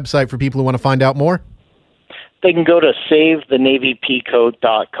 what's the website for people who want to find out more? They can go to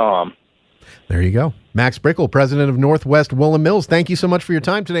SaveTheNavyPeacoat.com. There you go. Max Brickle, president of Northwest Willow Mills. Thank you so much for your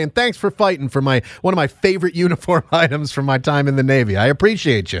time today, and thanks for fighting for one of my favorite uniform items from my time in the Navy. I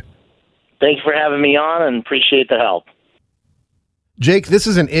appreciate you. Thank you for having me on, and appreciate the help. Jake, this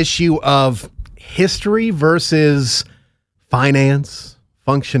is an issue of history versus finance,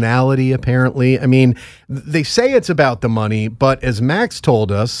 functionality, apparently. I mean, they say it's about the money, but as Max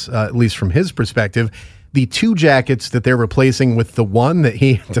told us, at least from his perspective, the two jackets that they're replacing with the one that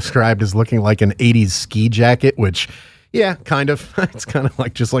he described as looking like an 80s ski jacket, which, yeah, kind of. It's kind of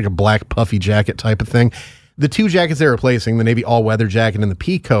like just like a black puffy jacket type of thing. The two jackets they're replacing, the Navy all-weather jacket and the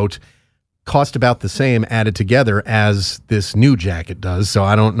peacoat, cost about the same added together as this new jacket does, so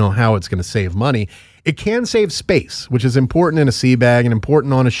I don't know how it's going to save money. It can save space, which is important in a sea bag and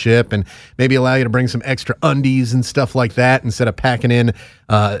important on a ship, and maybe allow you to bring some extra undies and stuff like that instead of packing in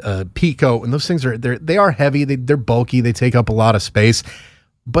a peacoat. And those things they are heavy, they're bulky, they take up a lot of space.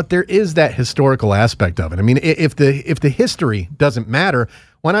 But there is that historical aspect of it. I mean, if the history doesn't matter,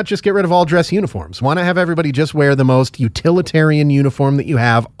 why not just get rid of all dress uniforms? Why not have everybody just wear the most utilitarian uniform that you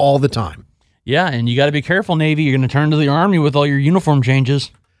have all the time? Yeah, and you got to be careful, Navy. You're going to turn to the Army with all your uniform changes.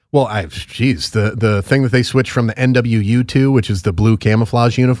 Well, the thing that they switched from the NWU to, which is the blue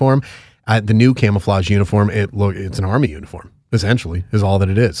camouflage uniform, the new camouflage uniform, it's an Army uniform, essentially, is all that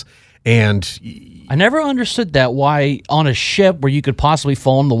it is. And I never understood that, why on a ship where you could possibly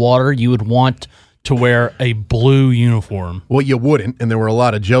fall in the water, you would want to wear a blue uniform. Well, you wouldn't, and there were a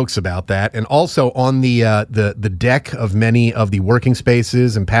lot of jokes about that. And also on the deck of many of the working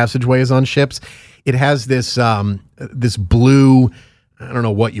spaces and passageways on ships, it has this blue, I don't know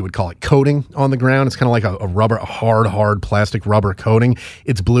what you would call it, coating on the ground. It's kind of like a hard plastic rubber coating.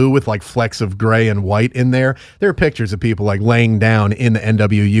 It's blue with like flecks of gray and white in there. There are pictures of people like laying down in the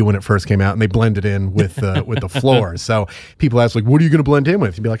NWU when it first came out, and they blended in with the floor. So people ask, like, what are you going to blend in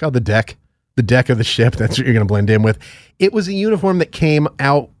with? You'd be like, oh, the deck. the deck of the ship. That's what you're going to blend in with. It was a uniform that came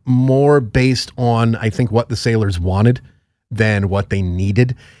out more based on, I think, what the sailors wanted than what they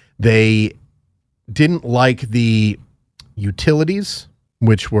needed. They didn't like the utilities,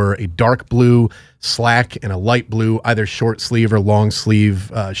 which were a dark blue slack and a light blue, either short sleeve or long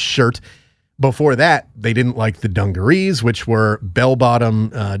sleeve shirt. Before that, they didn't like the dungarees, which were bell-bottom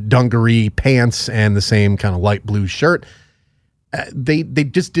dungaree pants and the same kind of light blue shirt. They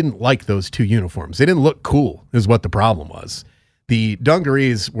just didn't like those two uniforms. They didn't look cool, is what the problem was. The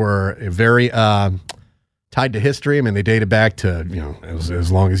dungarees were very tied to history. I mean, they dated back to,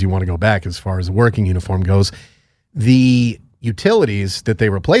 as long as you want to go back as far as a working uniform goes. The utilities that they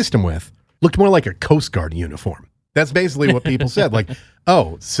replaced them with looked more like a Coast Guard uniform. That's basically what people said. Like,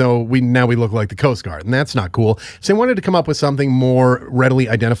 oh, so we look like the Coast Guard, and that's not cool. So they wanted to come up with something more readily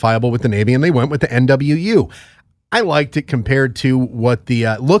identifiable with the Navy, and they went with the NWU. I liked it compared to what the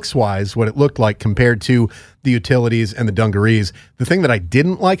looks-wise, what it looked like compared to the utilities and the dungarees. The thing that I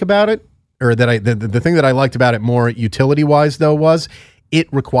didn't like about it, or that the thing that I liked about it more utility-wise, though, was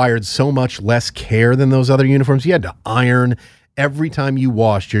it required so much less care than those other uniforms. You had to iron. Every time you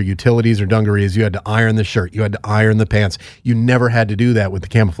washed your utilities or dungarees, you had to iron the shirt. You had to iron the pants. You never had to do that with the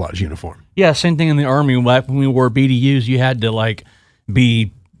camouflage uniform. Yeah, same thing in the Army. When we wore BDUs, you had to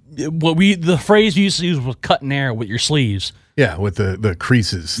be the phrase we used to use was cut and air with your sleeves. Yeah, with the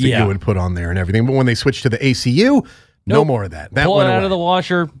creases that you would put on there and everything. But when they switched to the ACU, no more of that. That pull went it out away. of the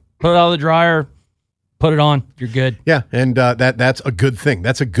washer, put it out of the dryer, put it on. You're good. Yeah, and that's a good thing.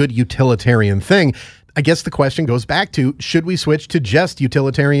 That's a good utilitarian thing. I guess the question goes back to, should we switch to just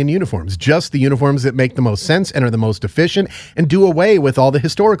utilitarian uniforms, just the uniforms that make the most sense and are the most efficient, and do away with all the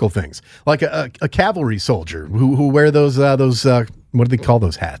historical things, like a cavalry soldier who wear those what do they call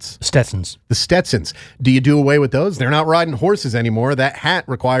those hats? Stetsons. The Stetsons. Do you do away with those? They're not riding horses anymore. That hat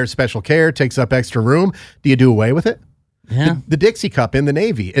requires special care, takes up extra room. Do you do away with it? Yeah. The Dixie Cup in the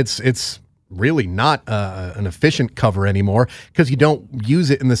Navy, it's really not an efficient cover anymore because you don't use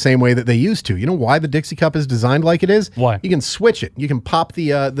it in the same way that they used to. You know why the Dixie Cup is designed like it is? Why? You can switch it. You can pop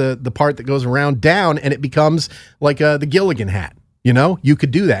the part that goes around down, and it becomes like the Gilligan hat. You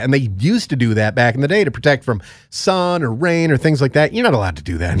could do that. And they used to do that back in the day to protect from sun or rain or things like that. You're not allowed to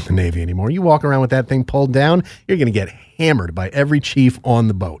do that in the Navy anymore. You walk around with that thing pulled down, you're going to get hammered by every chief on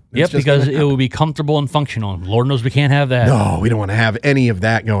the boat. Yep, because it will be comfortable and functional. Lord knows we can't have that. No, we don't want to have any of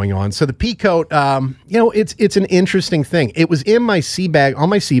that going on. So the Peacoat, it's an interesting thing. It was in my on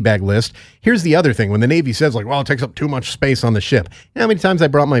my sea bag list. Here's the other thing. When the Navy says, it takes up too much space on the ship. You know how many times I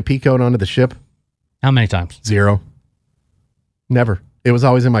brought my Peacoat onto the ship? How many times? 0. Never. It was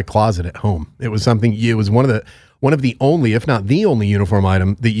always in my closet at home. It was something. It was one of the only, if not the only, uniform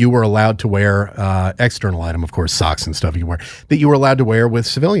item that you were allowed to wear. External item, of course, socks and stuff you wear that you were allowed to wear with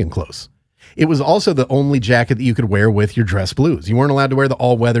civilian clothes. It was also the only jacket that you could wear with your dress blues. You weren't allowed to wear the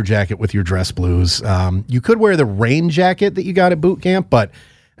all-weather jacket with your dress blues. You could wear the rain jacket that you got at boot camp, but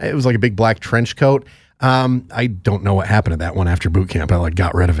it was like a big black trench coat. I don't know what happened to that one after boot camp. I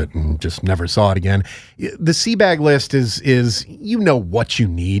got rid of it and just never saw it again. The sea bag list is what you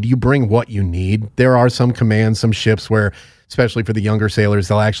need. You bring what you need. There are some commands, some ships where, especially for the younger sailors,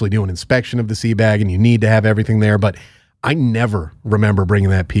 they'll actually do an inspection of the sea bag and you need to have everything there. But I never remember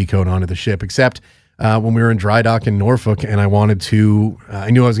bringing that Peacoat onto the ship, except when we were in dry dock in Norfolk and I knew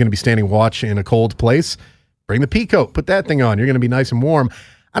I was going to be standing watch in a cold place. Bring the Peacoat, put that thing on. You're going to be nice and warm.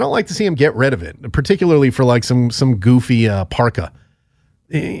 I don't like to see him get rid of it, particularly for some goofy parka.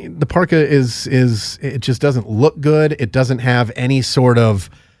 The parka it just doesn't look good. It doesn't have any sort of,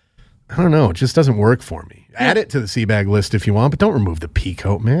 I don't know, it just doesn't work for me. Add it to the sea bag list if you want, but don't remove the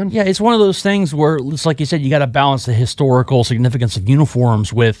Peacoat, man. Yeah, it's one of those things where it's like you said, you got to balance the historical significance of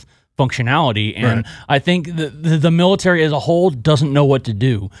uniforms with functionality, and right. I think the military as a whole doesn't know what to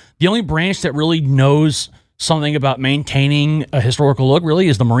do. The only branch that really knows something about maintaining a historical look really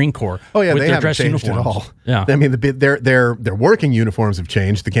is the Marine Corps. Oh yeah, they haven't changed at all. Yeah, I mean their working uniforms have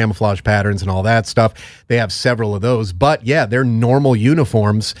changed, the camouflage patterns and all that stuff. They have several of those, but yeah, their normal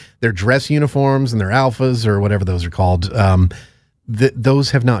uniforms, their dress uniforms and their alphas or whatever those are called,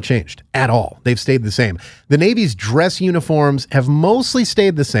 those have not changed at all. They've stayed the same. The Navy's dress uniforms have mostly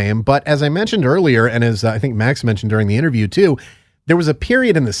stayed the same, but as I mentioned earlier, and as I think Max mentioned during the interview too, there was a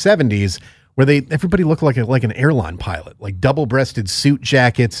period in the 70s where everybody looked like an airline pilot, like double-breasted suit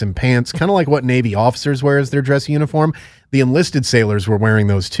jackets and pants, kind of like what Navy officers wear as their dress uniform. The enlisted sailors were wearing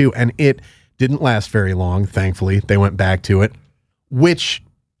those too, and it didn't last very long, thankfully. They went back to it, which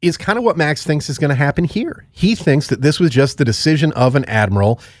is kind of what Max thinks is going to happen here. He thinks that this was just the decision of an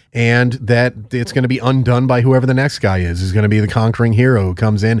admiral and that it's going to be undone by whoever the next guy is going to be the conquering hero who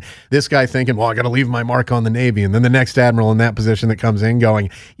comes in. This guy thinking, well, I got to leave my mark on the Navy. And then the next admiral in that position that comes in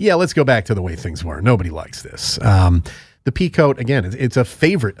going, yeah, let's go back to the way things were. Nobody likes this. The peacoat, again, it's a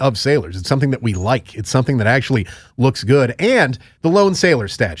favorite of sailors. It's something that we like. It's something that actually looks good. And the lone sailor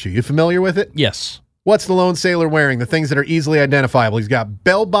statue, you familiar with it? Yes. What's the lone sailor wearing? The things that are easily identifiable. He's got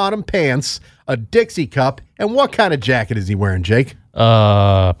bell-bottom pants, a Dixie cup, and what kind of jacket is he wearing, Jake?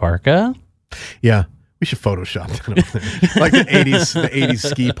 Parka? Yeah. We should Photoshop that. Like the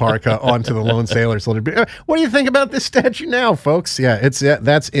 80s ski parka onto the lone sailor. What do you think about this statue now, folks? Yeah,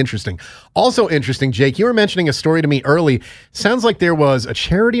 that's interesting. Also interesting, Jake, you were mentioning a story to me early. Sounds like there was a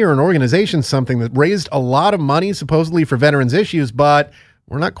charity or an organization, something that raised a lot of money supposedly for veterans issues, but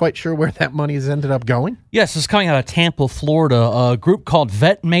we're not quite sure where that money has ended up going. Yes, it's coming out of Tampa, Florida. A group called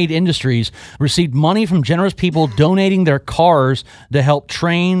Vet Made Industries received money from generous people donating their cars to help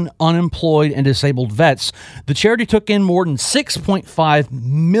train unemployed and disabled vets. The charity took in more than $6.5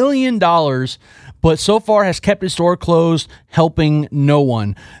 million, but so far has kept its door closed, helping no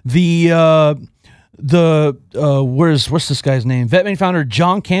one. What's this guy's name? VetMaid founder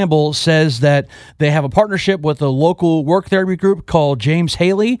John Campbell says that they have a partnership with a local work therapy group called James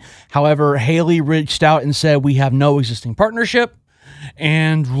Haley. However, Haley reached out and said, we have no existing partnership.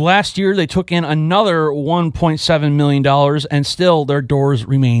 And last year they took in another $1.7 million and still their doors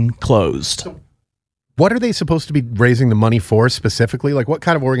remain closed. What are they supposed to be raising the money for specifically? Like, what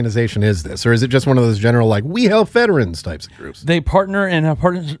kind of organization is this? Or is it just one of those general, like, we help veterans types of groups? They partner and have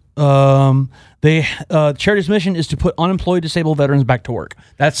partners. Charity's mission is to put unemployed disabled veterans back to work.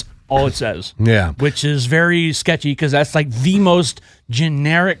 That's all it says. Yeah. Which is very sketchy because that's like the most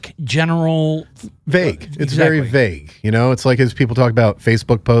generic, general. Vague. It's very vague. You know, it's like as people talk about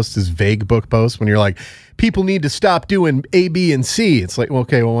Facebook posts as vague book posts when you're like, people need to stop doing A, B, and C. It's like, well,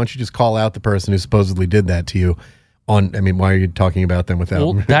 okay, well, why don't you just call out the person who supposedly did that to you? Why are you talking about them without,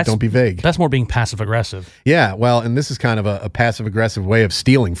 don't be vague. That's more being passive aggressive. Yeah, well, and this is kind of a passive aggressive way of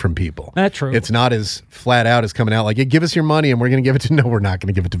stealing from people. That's true. It's not as flat out as coming out like, give us your money and we're going to give it to, no, we're not going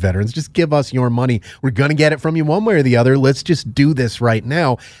to give it to veterans. Just give us your money. We're going to get it from you one way or the other. Let's just do this right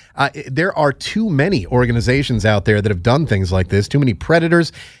now. There are too many organizations out there that have done things like this, too many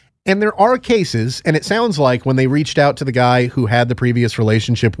predators. And there are cases, and it sounds like when they reached out to the guy who had the previous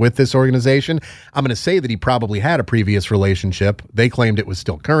relationship with this organization, I'm going to say that he probably had a previous relationship. They claimed it was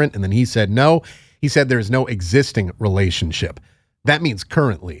still current, and then he said no. He said there's no existing relationship. That means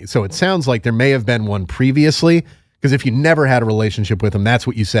currently. So it sounds like there may have been one previously, because if you never had a relationship with them, that's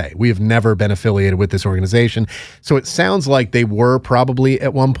what you say. We have never been affiliated with this organization. So it sounds like they were probably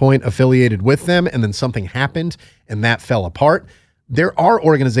at one point affiliated with them, and then something happened, and that fell apart. There are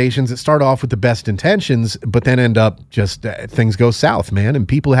organizations that start off with the best intentions, but then end up just things go south, man, and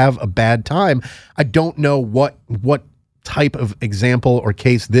people have a bad time. I don't know what type of example or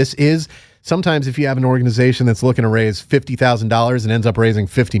case this is. Sometimes if you have an organization that's looking to raise $50,000 and ends up raising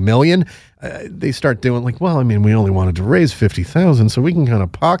 $50 million, they start doing like, well, I mean, we only wanted to raise $50,000, so we can kind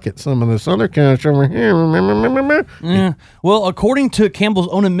of pocket some of this other cash over here. Yeah. Well, according to Campbell's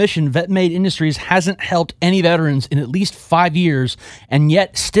own admission, Vet Made Industries hasn't helped any veterans in at least 5 years, and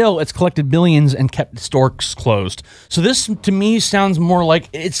yet still it's collected millions and kept its doors closed. So this, to me, sounds more like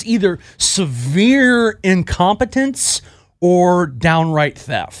it's either severe incompetence or downright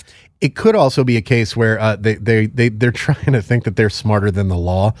theft. It could also be a case where they're trying to think that they're smarter than the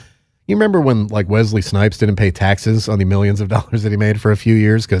law. You remember when like Wesley Snipes didn't pay taxes on the millions of dollars that he made for a few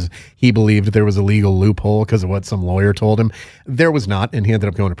years because he believed there was a legal loophole because of what some lawyer told him? There was not, and he ended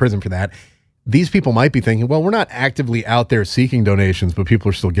up going to prison for that. These people might be thinking, well, we're not actively out there seeking donations, but people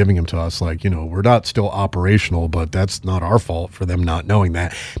are still giving them to us. Like, we're not still operational, but that's not our fault for them not knowing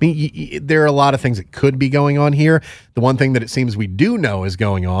that. I mean, there are a lot of things that could be going on here. The one thing that it seems we do know is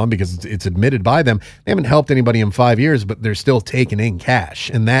going on, because it's admitted by them, they haven't helped anybody in 5 years, but they're still taking in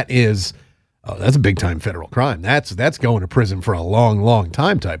cash. And that is, that's a big time federal crime. That's going to prison for a long, long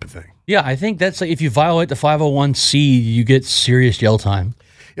time type of thing. Yeah, I think that's like if you violate the 501c, you get serious jail time.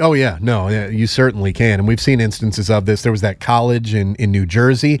 Oh, yeah. No, you certainly can. And we've seen instances of this. There was that college in New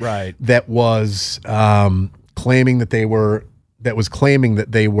Jersey that was claiming that they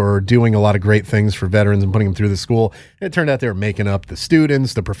were doing a lot of great things for veterans and putting them through the school. And it turned out they were making up the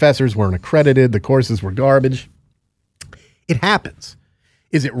students. The professors weren't accredited. The courses were garbage. It happens.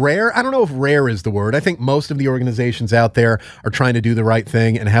 Is it rare? I don't know if rare is the word. I think most of the organizations out there are trying to do the right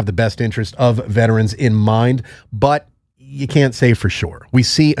thing and have the best interest of veterans in mind. But you can't say for sure. We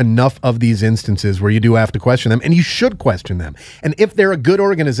see enough of these instances where you do have to question them, and you should question them. And if they're a good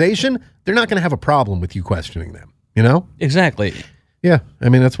organization, they're not going to have a problem with you questioning them, you know? Exactly. Yeah, I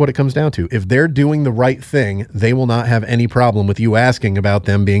mean, that's what it comes down to. If they're doing the right thing, they will not have any problem with you asking about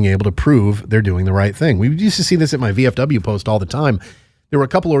them being able to prove they're doing the right thing. We used to see this at my VFW post all the time. There were a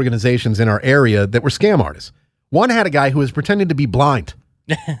couple organizations in our area that were scam artists. One had a guy who was pretending to be blind.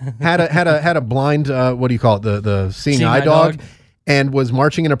 had a blind what do you call it, the seeing eye dog, and was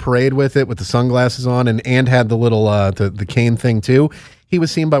marching in a parade with it with the sunglasses on, and had the little the cane thing too. He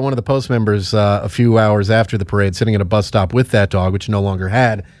was seen by one of the post members a few hours after the parade sitting at a bus stop with that dog, which no longer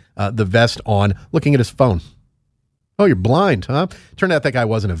had the vest on, looking at his phone. Oh, you're blind, huh? Turned out that guy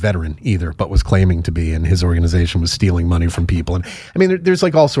wasn't a veteran either, but was claiming to be, and his organization was stealing money from people. And I mean, there's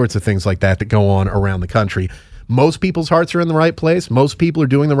like all sorts of things like that go on around the country. Most people's hearts are in the right place. Most people are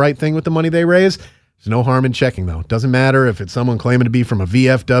doing the right thing with the money they raise. There's no harm in checking, though. It doesn't matter if it's someone claiming to be from a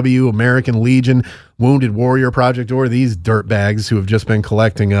VFW, American Legion, Wounded Warrior Project, or these dirtbags who have just been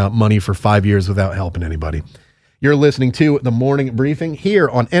collecting money for 5 years without helping anybody. You're listening to The Morning Briefing here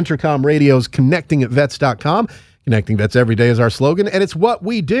on Entercom Radio's ConnectingVets.com. Connecting Vets every day is our slogan, and it's what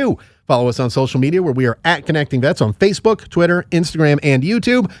we do. Follow us on social media where we are at Connecting Vets on Facebook, Twitter, Instagram, and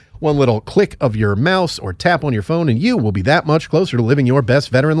YouTube. One little click of your mouse or tap on your phone, and you will be that much closer to living your best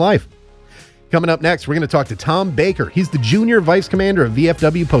veteran life. Coming up next, we're going to talk to Tom Baker. He's the Junior Vice Commander of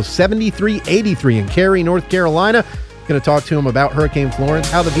VFW Post 7383 in Cary, North Carolina. Going to talk to him about Hurricane Florence,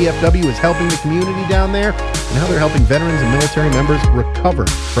 how the VFW is helping the community down there, and how they're helping veterans and military members recover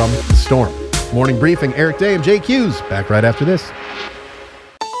from the storm. Morning Briefing, Eric Day and Jake Hughes. Back right after this.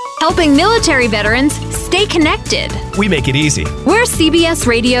 Helping military veterans stay connected. We make it easy. We're CBS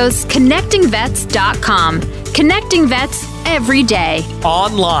Radio's ConnectingVets.com. Connecting vets every day.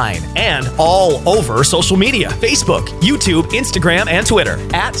 Online and all over social media. Facebook, YouTube, Instagram, and Twitter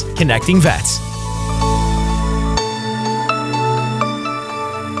at Connecting Vets.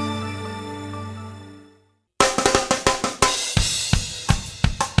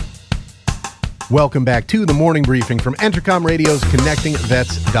 Welcome back to the Morning Briefing from Entercom Radio's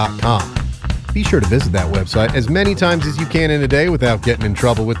ConnectingVets.com. Be sure to visit that website as many times as you can in a day without getting in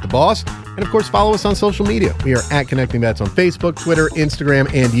trouble with the boss. And of course, follow us on social media. We are at Connecting Vets on Facebook, Twitter, Instagram,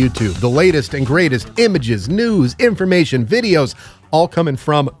 and YouTube. The latest and greatest images, news, information, videos, all coming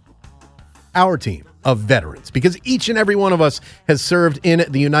from our team of veterans, because each and every one of us has served in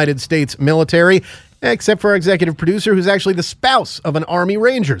the United States military, except for our executive producer, who's actually the spouse of an Army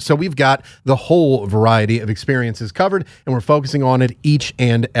Ranger. So we've got the whole variety of experiences covered, and we're focusing on it each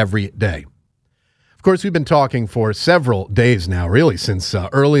and every day. Of course, we've been talking for several days now, really since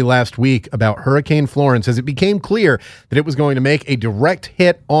early last week, about Hurricane Florence, as it became clear that it was going to make a direct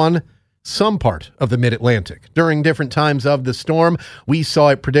hit on some part of the mid-Atlantic. During different times of the storm, we saw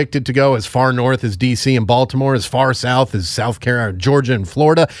it predicted to go as far north as D.C. and Baltimore, as far south as South Carolina, Georgia, and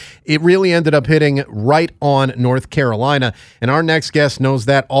Florida. It really ended up hitting right on North Carolina, and our next guest knows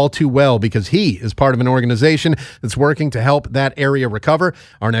that all too well because he is part of an organization that's working to help that area recover.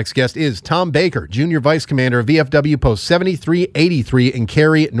 Our next guest is Tom Baker, Junior Vice Commander of VFW Post 7383 in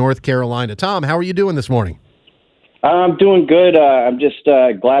Cary, North Carolina. Tom, how are you doing this morning? I'm doing good. I'm just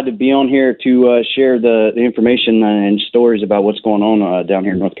glad to be on here to share the information and stories about what's going on down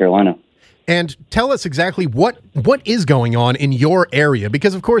here in North Carolina. And tell us exactly what is going on in your area,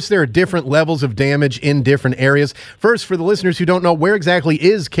 because, of course, there are different levels of damage in different areas. First, for the listeners who don't know, where exactly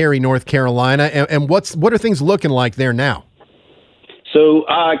is Cary, North Carolina, and what are things looking like there now? So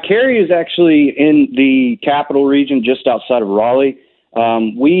Cary is actually in the capital region just outside of Raleigh.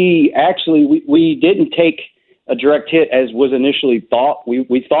 We didn't take a direct hit as was initially thought.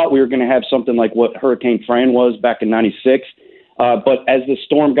 We thought we were going to have something like what Hurricane Fran was back in '96, but as the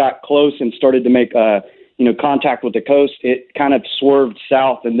storm got close and started to make contact with the coast, it kind of swerved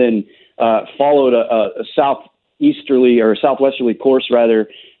south and then followed a southeasterly or southwesterly course rather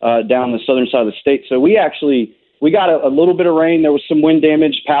down the southern side of the state. So we got a little bit of rain. There was some wind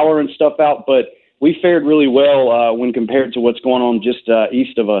damage, power and stuff out, but we fared really well when compared to what's going on just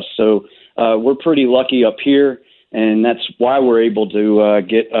east of us. So we're pretty lucky up here, and that's why we're able to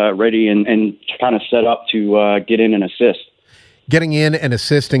get ready and kind of set up to get in and assist. getting in and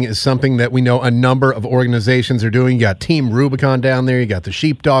assisting is something that we know a number of organizations are doing. You got Team Rubicon down there, you got the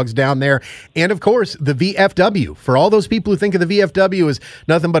Sheepdogs down there, and of course the VFW. For all those people who think of the VFW as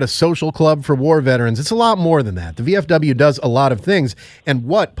nothing but a social club for war veterans, it's a lot more than that. The VFW does a lot of things, and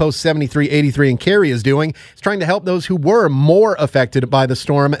what Post 7383 in Cary is doing is trying to help those who were more affected by the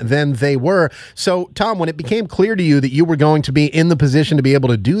storm than they were. So, Tom, when it became clear to you that you were going to be in the position to be able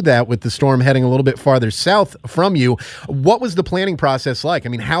to do that with the storm heading a little bit farther south from you, what was the planning process like? I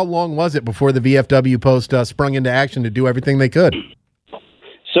mean, how long was it before the VFW Post sprung into action to do everything they could?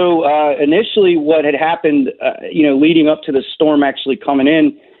 So initially what had happened, leading up to the storm actually coming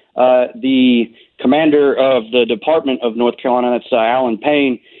in, the commander of the Department of North Carolina, that's Alan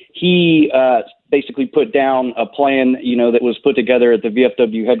Payne, he basically put down a plan, that was put together at the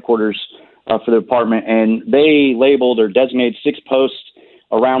VFW headquarters for the department, and they labeled or designated 6 posts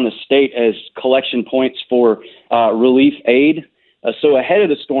around the state as collection points for relief aid. So ahead of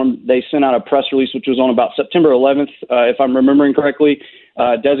the storm, they sent out a press release, which was on about September 11th, if I'm remembering correctly,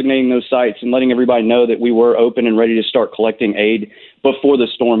 designating those sites and letting everybody know that we were open and ready to start collecting aid before the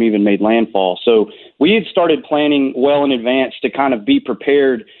storm even made landfall. So we had started planning well in advance to kind of be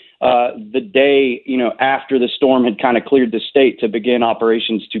prepared the day, after the storm had kind of cleared the state to begin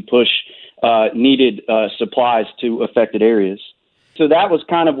operations to push needed supplies to affected areas. So that was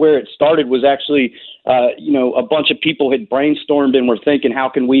kind of where it started, was actually, a bunch of people had brainstormed and were thinking, how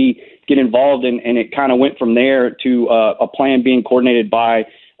can we get involved? And it kind of went from there to a plan being coordinated by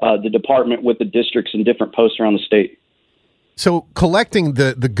the department with the districts and different posts around the state. So collecting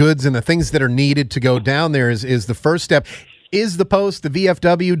the goods and the things that are needed to go down there is the first step. Is the Post, the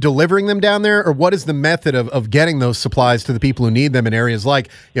VFW, delivering them down there, or what is the method of getting those supplies to the people who need them in areas like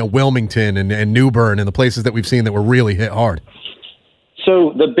Wilmington and New Bern and the places that we've seen that were really hit hard?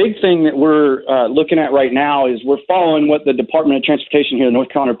 So the big thing that we're looking at right now is we're following what the Department of Transportation here, the North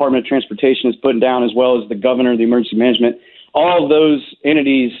Carolina Department of Transportation, is putting down, as well as the governor of the emergency management. All of those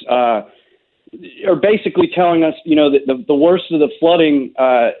entities are basically telling us, that the worst of the flooding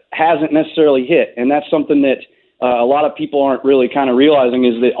hasn't necessarily hit. And that's something that a lot of people aren't really kind of realizing,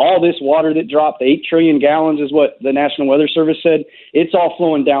 is that all this water that dropped, 8 trillion gallons is what the National Weather Service said, it's all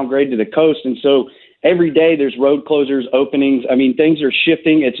flowing downgrade to the coast. And so every day there's road closures, openings. I mean, things are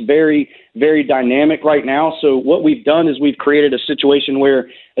shifting. It's very, very dynamic right now. So what we've done is we've created a situation where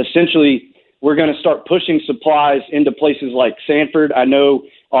essentially we're going to start pushing supplies into places like Sanford. I know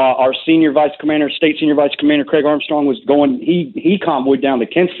our state senior vice commander, Craig Armstrong, was going, he convoyed down to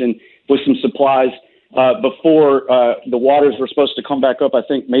Kinston with some supplies before the waters were supposed to come back up, I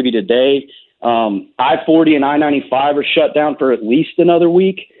think maybe today. I-40 and I-95 are shut down for at least another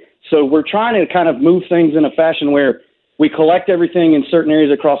week. So we're trying to kind of move things in a fashion where we collect everything in certain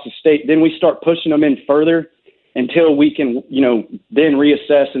areas across the state, then we start pushing them in further until we can, then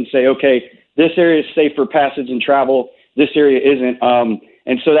reassess and say, okay, this area is safe for passage and travel, this area isn't.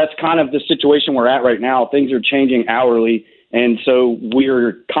 And so that's kind of the situation we're at right now. Things are changing hourly. And so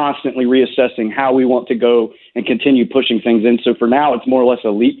we're constantly reassessing how we want to go and continue pushing things in. So for now, it's more or less a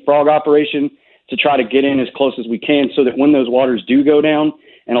leapfrog operation to try to get in as close as we can so that when those waters do go down,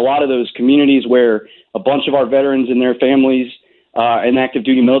 and a lot of those communities where a bunch of our veterans and their families and active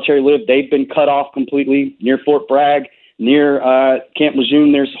duty military live, they've been cut off completely near Fort Bragg, near Camp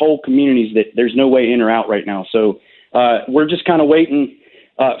Lejeune. There's whole communities that there's no way in or out right now. So we're just kind of waiting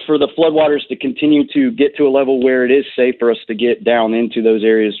for the floodwaters to continue to get to a level where it is safe for us to get down into those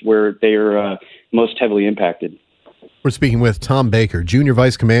areas where they are most heavily impacted. We're speaking with Tom Baker, Junior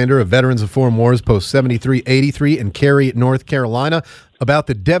Vice Commander of Veterans of Foreign Wars, Post 7383 in Cary, North Carolina, about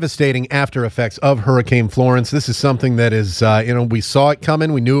the devastating after effects of Hurricane Florence. This is something that is, we saw it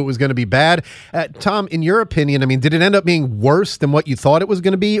coming. We knew it was going to be bad. Tom, in your opinion, did it end up being worse than what you thought it was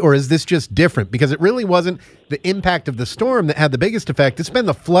going to be, or is this just different? Because it really wasn't the impact of the storm that had the biggest effect. It's been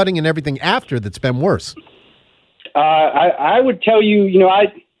the flooding and everything after that's been worse. I would tell you,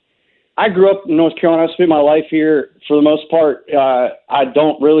 I grew up in North Carolina. I spent my life here for the most part. I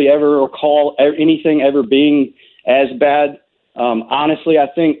don't really ever recall anything ever being as bad. Honestly, I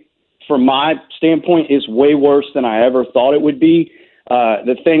think from my standpoint, it's way worse than I ever thought it would be.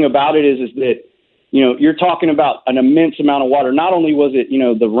 The thing about it is that, you're talking about an immense amount of water. Not only was it,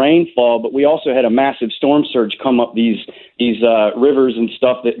 the rainfall, but we also had a massive storm surge come up these rivers and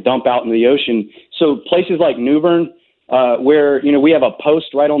stuff that dump out into the ocean. So places like New Bern, where, we have a post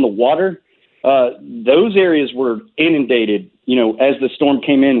right on the water, those areas were inundated, as the storm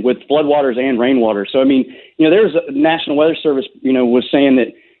came in with floodwaters and rainwater. So, there's a National Weather Service, was saying that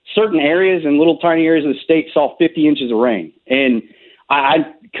certain areas and little tiny areas of the state saw 50 inches of rain. And I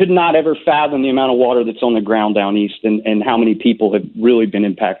could not ever fathom the amount of water that's on the ground down east and how many people have really been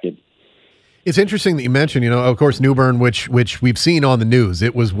impacted. It's interesting that you mentioned, of course, New Bern, which we've seen on the news.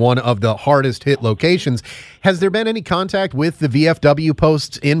 It was one of the hardest hit locations. Has there been any contact with the VFW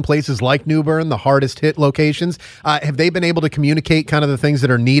posts in places like New Bern, the hardest hit locations? Have they been able to communicate kind of the things that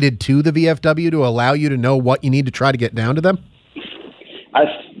are needed to the VFW to allow you to know what you need to try to get down to them? I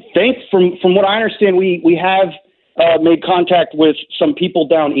think from what I understand, we have made contact with some people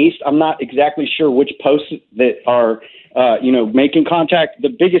down east. I'm not exactly sure which posts that are, making contact. The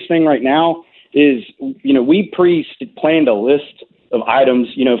biggest thing right now is, we pre-planned a list of items,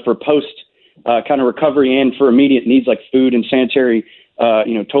 for post kind of recovery and for immediate needs like food and sanitary,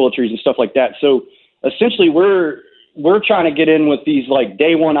 toiletries and stuff like that. So essentially we're trying to get in with these like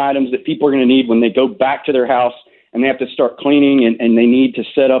day one items that people are going to need when they go back to their house and they have to start cleaning and they need to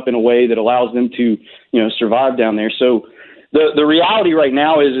set up in a way that allows them to, survive down there. So the reality right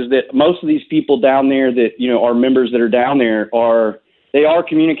now is that most of these people down there that, are members that are down there they are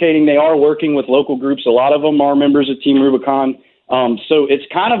communicating. They are working with local groups. A lot of them are members of Team Rubicon. So it's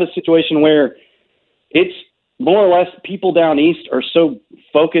kind of a situation where it's more or less people down east are so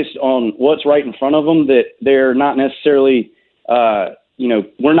focused on what's right in front of them that they're not necessarily,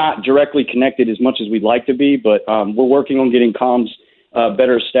 we're not directly connected as much as we'd like to be, but we're working on getting comms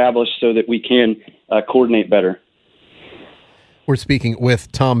better established so that we can coordinate better. We're speaking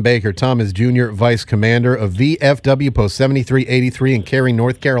with Tom Baker. Tom is Junior Vice Commander of VFW Post 7383 in Cary,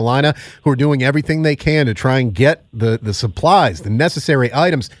 North Carolina, who are doing everything they can to try and get the supplies, the necessary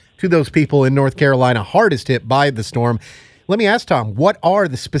items to those people in North Carolina hardest hit by the storm. Let me ask Tom, what are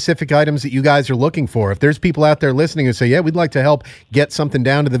the specific items that you guys are looking for? If there's people out there listening who say, yeah, we'd like to help get something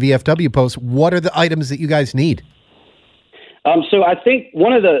down to the VFW Post, what are the items that you guys need? So I think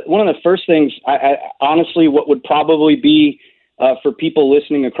one of the first things, I honestly, what would probably be for people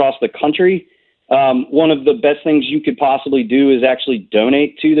listening across the country, one of the best things you could possibly do is actually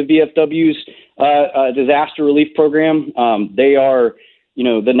donate to the VFW's disaster relief program. They are,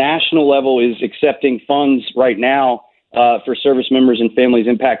 the national level is accepting funds right now for service members and families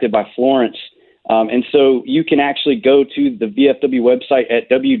impacted by Florence. And so you can actually go to the VFW website at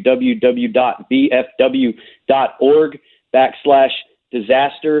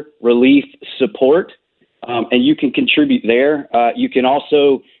www.vfw.org/disaster relief support. And you can contribute there. You can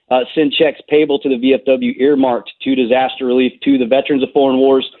also send checks payable to the VFW earmarked to disaster relief to the Veterans of Foreign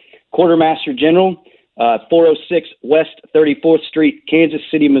Wars Quartermaster General, 406 West 34th Street, Kansas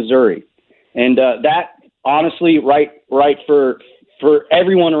City, Missouri. And that honestly, right for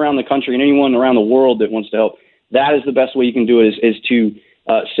everyone around the country and anyone around the world that wants to help, that is the best way you can do it is to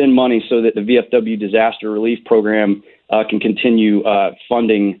send money so that the VFW disaster relief program can continue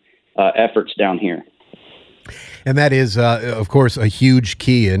funding efforts down here. And that is, of course, a huge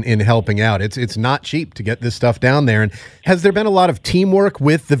key in helping out. It's not cheap to get this stuff down there. And has there been a lot of teamwork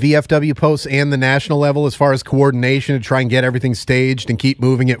with the VFW posts and the national level as far as coordination to try and get everything staged and keep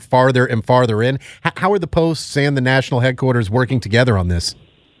moving it farther and farther in? How are the posts and the national headquarters working together on this?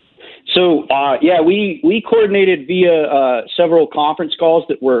 So, we coordinated via several conference calls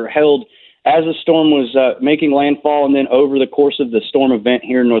that were held as the storm was making landfall and then over the course of the storm event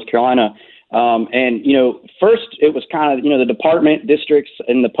here in North Carolina. First it was kind of, the department districts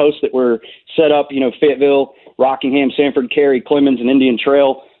and the posts that were set up, Fayetteville, Rockingham, Sanford, Cary, Clemens, and Indian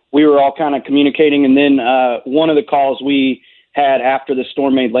Trail. We were all kind of communicating. And then one of the calls we had after the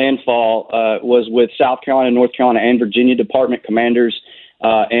storm made landfall was with South Carolina, North Carolina, and Virginia department commanders.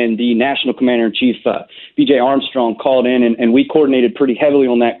 And the National Commander-in-Chief, B.J. Armstrong, called in, and we coordinated pretty heavily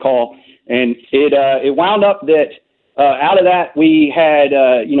on that call. And it wound up that out of that, we had,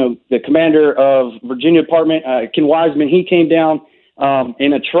 the commander of Virginia Department, Ken Wiseman. He came down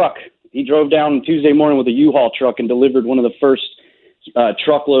in a truck. He drove down Tuesday morning with a U-Haul truck and delivered one of the first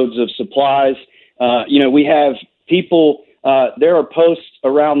truckloads of supplies. We have people, there are posts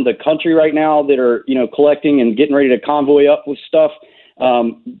around the country right now that are, collecting and getting ready to convoy up with stuff.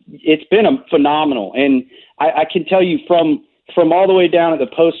 It's been phenomenal. And I can tell you from all the way down at the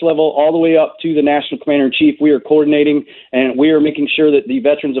post level, all the way up to the National Commander-in-Chief, we are coordinating and we are making sure that the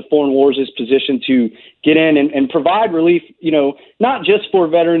Veterans of Foreign Wars is positioned to get in and provide relief, not just for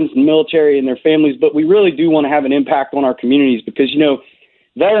veterans and military and their families, but we really do want to have an impact on our communities because,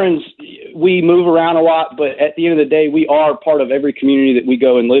 veterans, we move around a lot, but at the end of the day, we are part of every community that we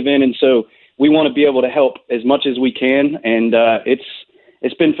go and live in. And so we want to be able to help as much as we can. And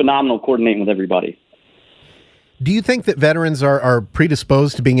it's been phenomenal coordinating with everybody. Do you think that veterans are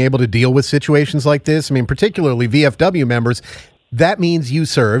predisposed to being able to deal with situations like this? I mean, particularly VFW members, That means you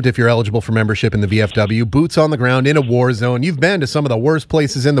served, if you're eligible for membership in the VFW, boots on the ground in a war zone. You've been to some of the worst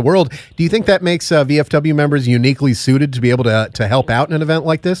places in the world. Do you think that makes VFW members uniquely suited to be able to help out in an event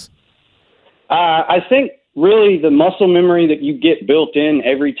like this? I think really the muscle memory that you get built in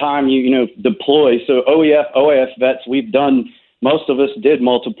every time you deploy. So OEF, OAS vets, most of us did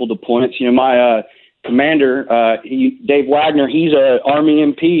multiple deployments. My commander, Dave Wagner, he's a Army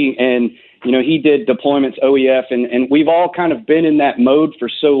MP, and he did deployments OEF, and we've all kind of been in that mode for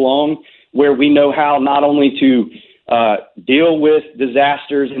so long where we know how not only to deal with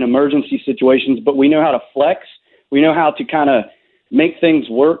disasters and emergency situations, but we know how to flex. We know how to kind of make things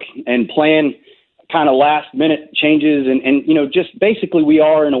work and plan kind of last minute changes. And just basically we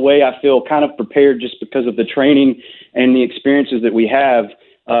are, in a way, I feel kind of prepared just because of the training and the experiences that we have.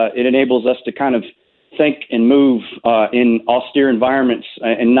 It enables us to kind of think and move in austere environments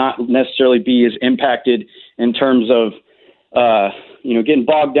and not necessarily be as impacted in terms of, getting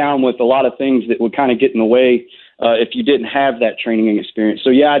bogged down with a lot of things that would kind of get in the way if you didn't have that training and experience. So,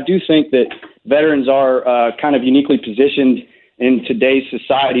 yeah, I do think that veterans are kind of uniquely positioned in today's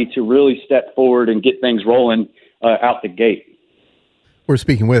society to really step forward and get things rolling out the gate. We're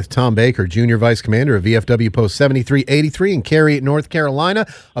speaking with Tom Baker, Junior Vice Commander of VFW Post 7383 in Cary, North Carolina,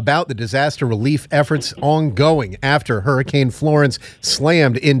 about the disaster relief efforts ongoing after Hurricane Florence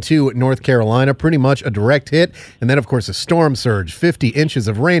slammed into North Carolina. Pretty much a direct hit. And then, of course, a storm surge, 50 inches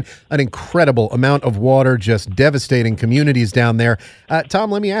of rain, an incredible amount of water, just devastating communities down there. Tom,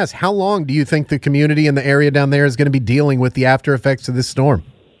 let me ask, how long do you think the community in the area down there is going to be dealing with the after effects of this storm?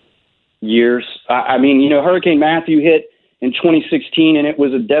 Years. Hurricane Matthew hit in 2016, and it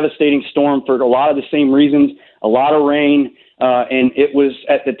was a devastating storm for a lot of the same reasons, a lot of rain, and it was,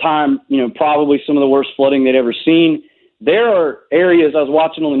 at the time, probably some of the worst flooding they'd ever seen. There are areas, I was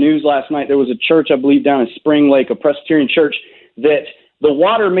watching on the news last night, there was a church, I believe, down in Spring Lake, a Presbyterian church, that the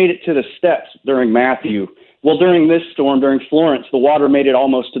water made it to the steps during Matthew. Well, during this storm, during Florence, the water made it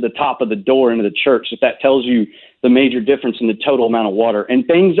almost to the top of the door into the church. If that tells you the major difference in the total amount of water. And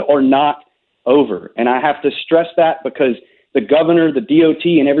things are not over. And I have to stress that because the governor, the DOT,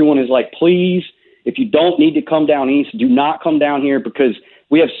 and everyone is like, please, if you don't need to come down east, do not come down here, because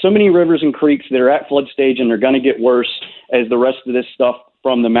we have so many rivers and creeks that are at flood stage, and they're going to get worse as the rest of this stuff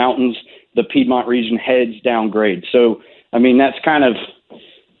from the mountains, the Piedmont region, heads downgrade. So, that's kind of,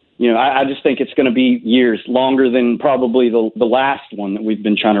 I just think it's going to be years, longer than probably the last one that we've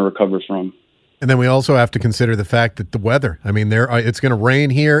been trying to recover from. And then we also have to consider the fact that the weather, it's going to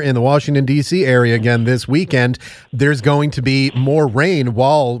rain here in the Washington, D.C. area again this weekend. There's going to be more rain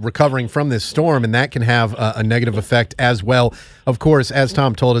while recovering from this storm, and that can have a negative effect as well. Of course, as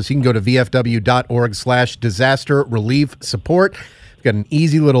Tom told us, you can go to vfw.org/disaster relief support. We've got an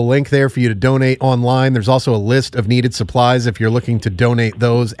easy little link there for you to donate online. There's also a list of needed supplies if you're looking to donate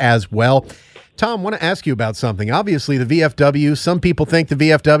those as well. Tom, I want to ask you about something. Obviously, the VFW, some people think the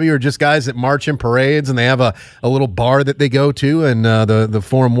VFW are just guys that march in parades and they have a little bar that they go to and the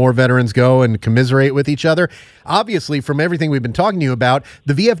foreign war veterans go and commiserate with each other. Obviously, from everything we've been talking to you about,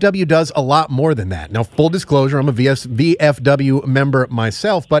 the VFW does a lot more than that. Now, full disclosure, I'm a VFW member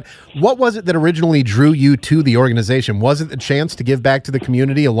myself, but what was it that originally drew you to the organization? Was it the chance to give back to the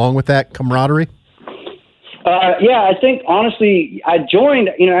community along with that camaraderie? I think, honestly, I joined,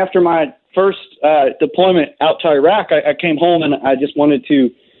 after my first deployment out to Iraq. I came home and I just wanted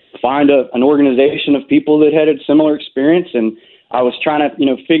to find an organization of people that had a similar experience, and I was trying to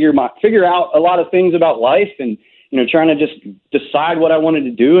figure out a lot of things about life, and trying to just decide what I wanted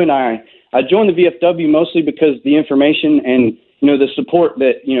to do. And I joined the VFW mostly because the information and the support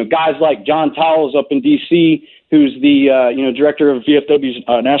that guys like John Towles up in D.C., who's the director of VFW's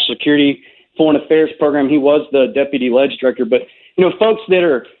National Security Foreign Affairs Program. He was the deputy ledge director, but folks that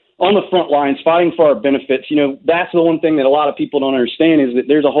are on the front lines fighting for our benefits, that's the one thing that a lot of people don't understand, is that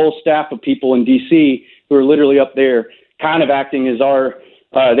there's a whole staff of people in D.C. who are literally up there kind of acting as they're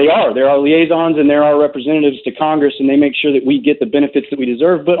our liaisons and they're our representatives to Congress, and they make sure that we get the benefits that we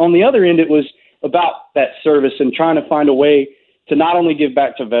deserve. But on the other end, it was about that service and trying to find a way to not only give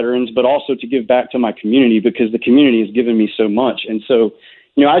back to veterans, but also to give back to my community, because the community has given me so much. And so,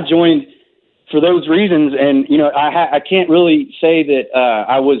 I joined for those reasons, and I can't really say that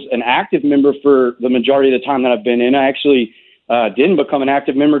I was an active member for the majority of the time that I've been in. I actually didn't become an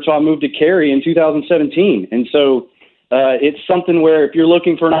active member until I moved to Cary in 2017, and so it's something where if you're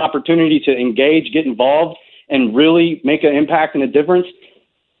looking for an opportunity to engage, get involved, and really make an impact and a difference,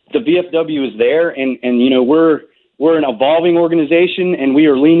 the VFW is there, and we're an evolving organization, and we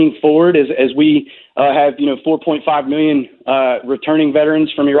are leaning forward as we have 4.5 million returning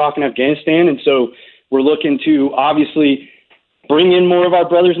veterans from Iraq and Afghanistan, and so we're looking to obviously bring in more of our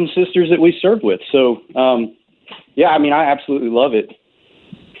brothers and sisters that we served with. So, yeah, I mean, I absolutely love it.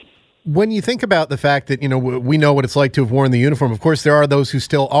 When you think about the fact that, we know what it's like to have worn the uniform, of course, there are those who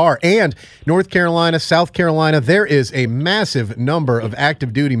still are. And North Carolina, South Carolina, there is a massive number of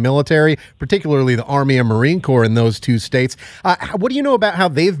active duty military, particularly the Army and Marine Corps in those two states. What do you know about how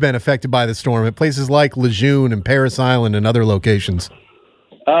they've been affected by the storm at places like Lejeune and Parris Island and other locations?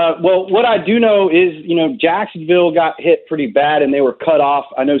 Well, what I do know is, Jacksonville got hit pretty bad and they were cut off.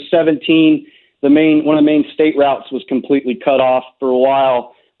 I know 17, one of the main state routes was completely cut off for a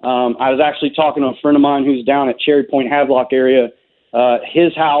while. I was actually talking to a friend of mine who's down at Cherry Point, Havelock area.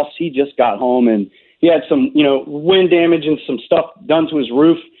 His house, he just got home and he had some, wind damage and some stuff done to his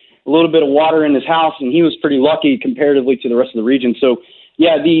roof, a little bit of water in his house, and he was pretty lucky comparatively to the rest of the region. So,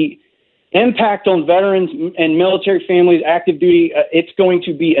 yeah, the impact on veterans and military families, active duty, it's going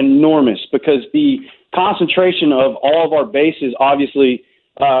to be enormous because the concentration of all of our bases, obviously,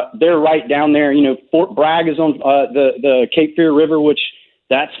 they're right down there. Fort Bragg is on the Cape Fear River, which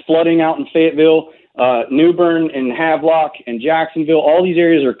that's flooding out in Fayetteville. New Bern and Havelock and Jacksonville, all these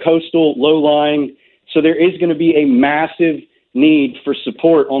areas are coastal, low-lying. So there is going to be a massive need for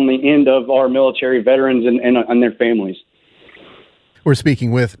support on the end of our military veterans and their families. We're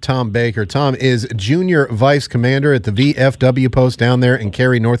speaking with Tom Baker. Tom is Junior Vice Commander at the VFW post down there in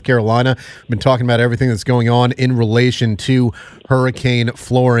Cary, North Carolina. We've been talking about everything that's going on in relation to Hurricane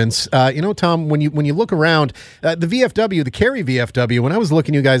Florence. Tom, when you look around, the VFW, the Cary VFW, when I was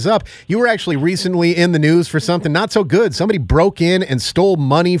looking you guys up, you were actually recently in the news for something not so good. Somebody broke in and stole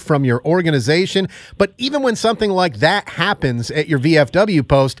money from your organization. But even when something like that happens at your VFW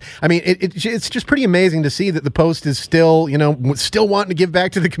post, I mean, it's just pretty amazing to see that the post is still wanting to give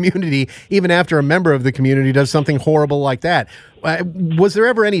back to the community, even after a member of the community does something horrible like that. Was there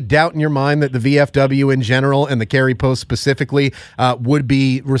ever any doubt in your mind that the VFW in general and the Cary Post specifically would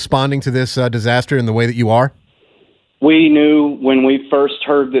be responding to this disaster in the way that you are? We knew when we first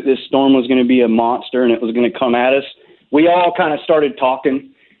heard that this storm was going to be a monster and it was going to come at us, we all kind of started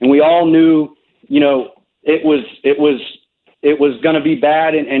talking and we all knew, it was going to be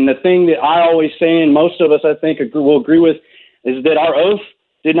bad. And the thing that I always say, and most of us I think will agree with, is that our oath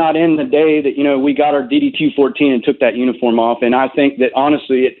did not end the day that, we got our DD-214 and took that uniform off. And I think that,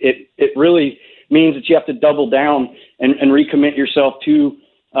 honestly, it really means that you have to double down and recommit yourself to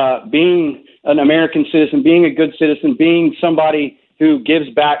being an American citizen, being a good citizen, being somebody who gives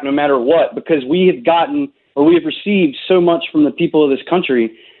back no matter what, because we have received so much from the people of this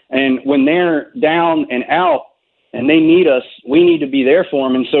country. And when they're down and out and they need us, we need to be there for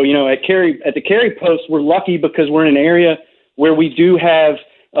them. And so, at the Cary Post, we're lucky because we're in an area where we do have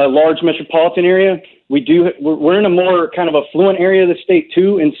a large metropolitan area. We're in a more kind of affluent area of the state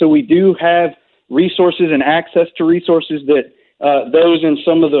too, and so we do have resources and access to resources that those in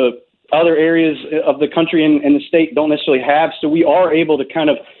some of the other areas of the country and the state don't necessarily have. So we are able to kind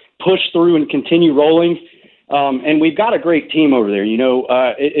of push through and continue rolling. And we've got a great team over there.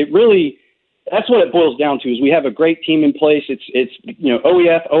 It really, that's what it boils down to, is we have a great team in place. It's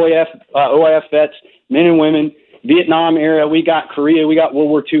OIF vets, men and women, Vietnam era, we got Korea, we got World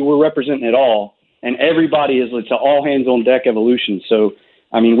War II, we're representing it all. And everybody it's an all hands on deck evolution. So,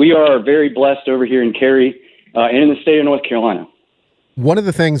 I mean, we are very blessed over here in Cary and in the state of North Carolina. One of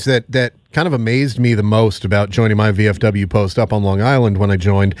the things that kind of amazed me the most about joining my VFW post up on Long Island when I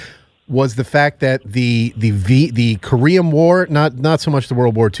joined was the fact that the Korean War, not so much the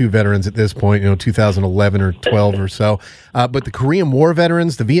World War II veterans at this point, 2011 or 12 or so, but the Korean War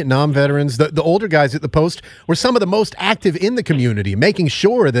veterans, the Vietnam veterans, the older guys at the post were some of the most active in the community, making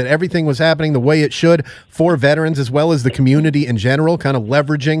sure that everything was happening the way it should for veterans as well as the community in general, kind of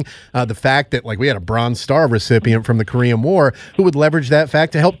leveraging the fact that, like, we had a Bronze Star recipient from the Korean War who would leverage that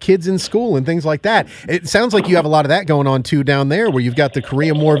fact to help kids in school and things like that. It sounds like you have a lot of that going on too down there, where you've got the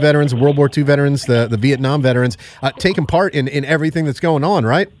Korean War veterans, World War II veterans, the Vietnam veterans taking part in everything that's going on,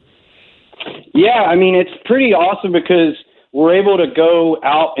 right? Yeah, I mean, it's pretty awesome because we're able to go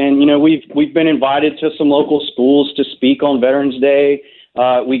out and, we've been invited to some local schools to speak on Veterans Day.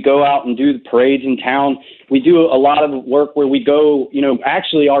 We go out and do the parades in town. We do a lot of work where we go,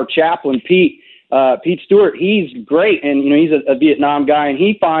 actually our chaplain, Pete Stewart, he's great. And, he's a Vietnam guy, and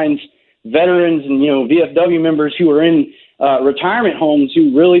he finds veterans and, VFW members who are in retirement homes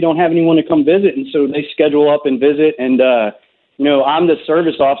who really don't have anyone to come visit. And so they schedule up and visit. And, I'm the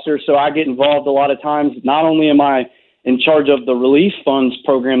service officer, so I get involved a lot of times. Not only am I in charge of the relief funds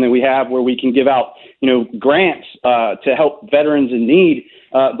program that we have where we can give out, grants to help veterans in need,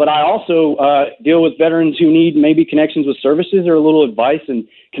 but I also deal with veterans who need maybe connections with services or a little advice and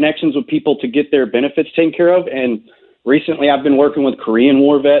connections with people to get their benefits taken care of. And Recently, I've been working with Korean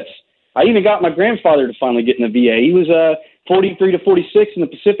War vets. I even got my grandfather to finally get in the VA. He was 43 to 46 in the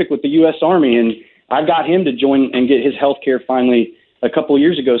Pacific with the U.S. Army, and I got him to join and get his health care finally a couple of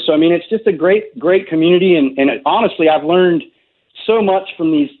years ago. So, I mean, it's just a great community, and honestly, I've learned so much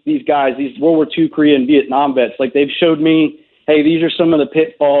from these guys, these World War II, Korea, and Vietnam vets. Like, they've showed me, hey, these are some of the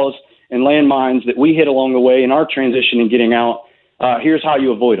pitfalls and landmines that we hit along the way in our transition and getting out. Here's how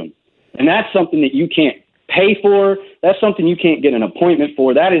you avoid them. And that's something that you can't pay for. That's something you can't get an appointment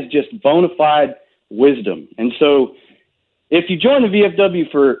for. That is just bona fide wisdom. And so if you join the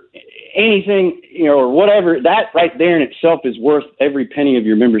VFW for anything, or whatever, that right there in itself is worth every penny of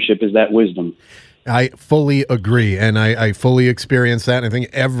your membership, is that wisdom. I fully agree, and I fully experience that, and I think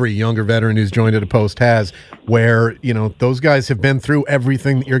every younger veteran who's joined at a post has, where, those guys have been through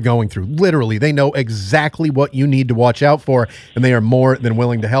everything that you're going through. Literally, they know exactly what you need to watch out for, and they are more than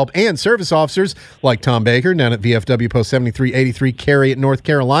willing to help. And service officers like Tom Baker down at VFW Post 7383 Cary, North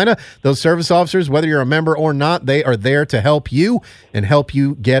Carolina, those service officers, whether you're a member or not, they are there to help you and help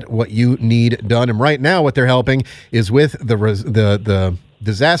you get what you need done. And right now, what they're helping is with the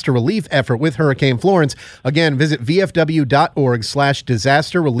disaster relief effort with Hurricane Florence. Again, visit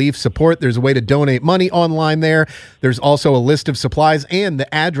vfw.org/disaster relief support. There's a way to donate money online there. There's also a list of supplies and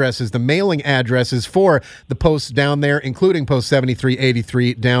the addresses, the mailing addresses for the posts down there, including Post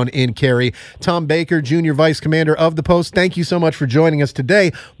 7383 down in Cary. Tom Baker, Junior Vice Commander of the Post, thank you so much for joining us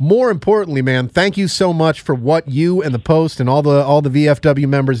today. More importantly, man, thank you so much for what you and the Post and all the VFW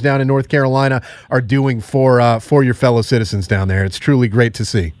members down in North Carolina are doing for your fellow citizens down there. It's truly great to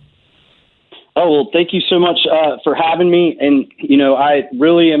see. Oh, well, thank you so much for having me. And, I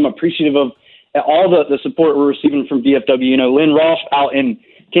really am appreciative of all the support we're receiving from VFW. Lynn Roth out in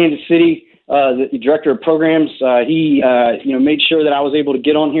Kansas City, the director of programs, he made sure that I was able to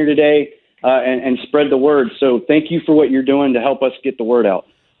get on here today and spread the word. So thank you for what you're doing to help us get the word out.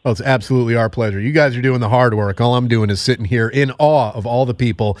 Well, it's absolutely our pleasure. You guys are doing the hard work. All I'm doing is sitting here in awe of all the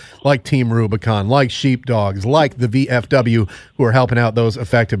people like Team Rubicon, like Sheepdogs, like the VFW, who are helping out those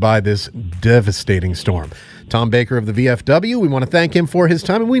affected by this devastating storm. Tom Baker of the VFW, we want to thank him for his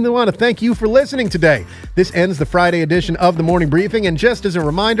time, and we want to thank you for listening today. This ends the Friday edition of the Morning Briefing, and just as a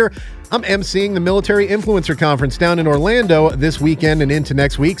reminder, I'm emceeing the Military Influencer Conference down in Orlando this weekend and into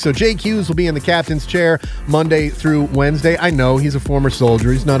next week, so Jake Hughes will be in the captain's chair Monday through Wednesday. I know he's a former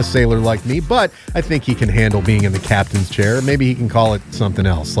soldier. He's not a sailor like me, but I think he can handle being in the captain's chair. Maybe he can call it something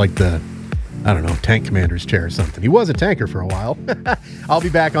else, like the tank commander's chair or something. He was a tanker for a while. I'll be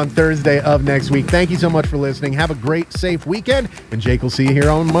back on Thursday of next week. Thank you so much for listening. Have a great, safe weekend, and Jake will see you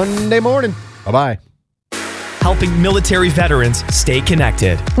here on Monday morning. Bye-bye. Helping military veterans stay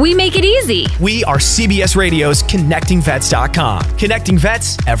connected. We make it easy. We are CBS Radio's ConnectingVets.com. Connecting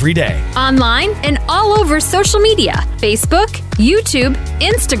vets every day. Online and all over social media. Facebook, YouTube,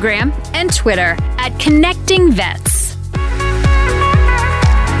 Instagram, and Twitter at Connecting Vets.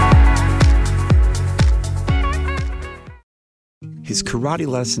 His karate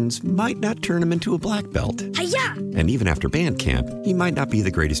lessons might not turn him into a black belt. Hi-ya! And even after band camp, he might not be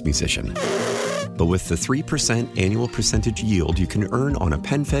the greatest musician. But with the 3% annual percentage yield you can earn on a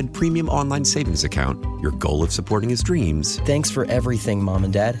PenFed premium online savings account, your goal of supporting his dreams... Thanks for everything, Mom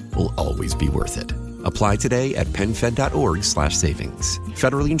and Dad. ...will always be worth it. Apply today at PenFed.org/savings.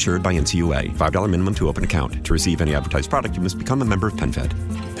 Federally insured by NCUA. $5 minimum to open account. To receive any advertised product, you must become a member of PenFed.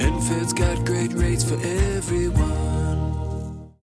 PenFed's got great rates for everyone.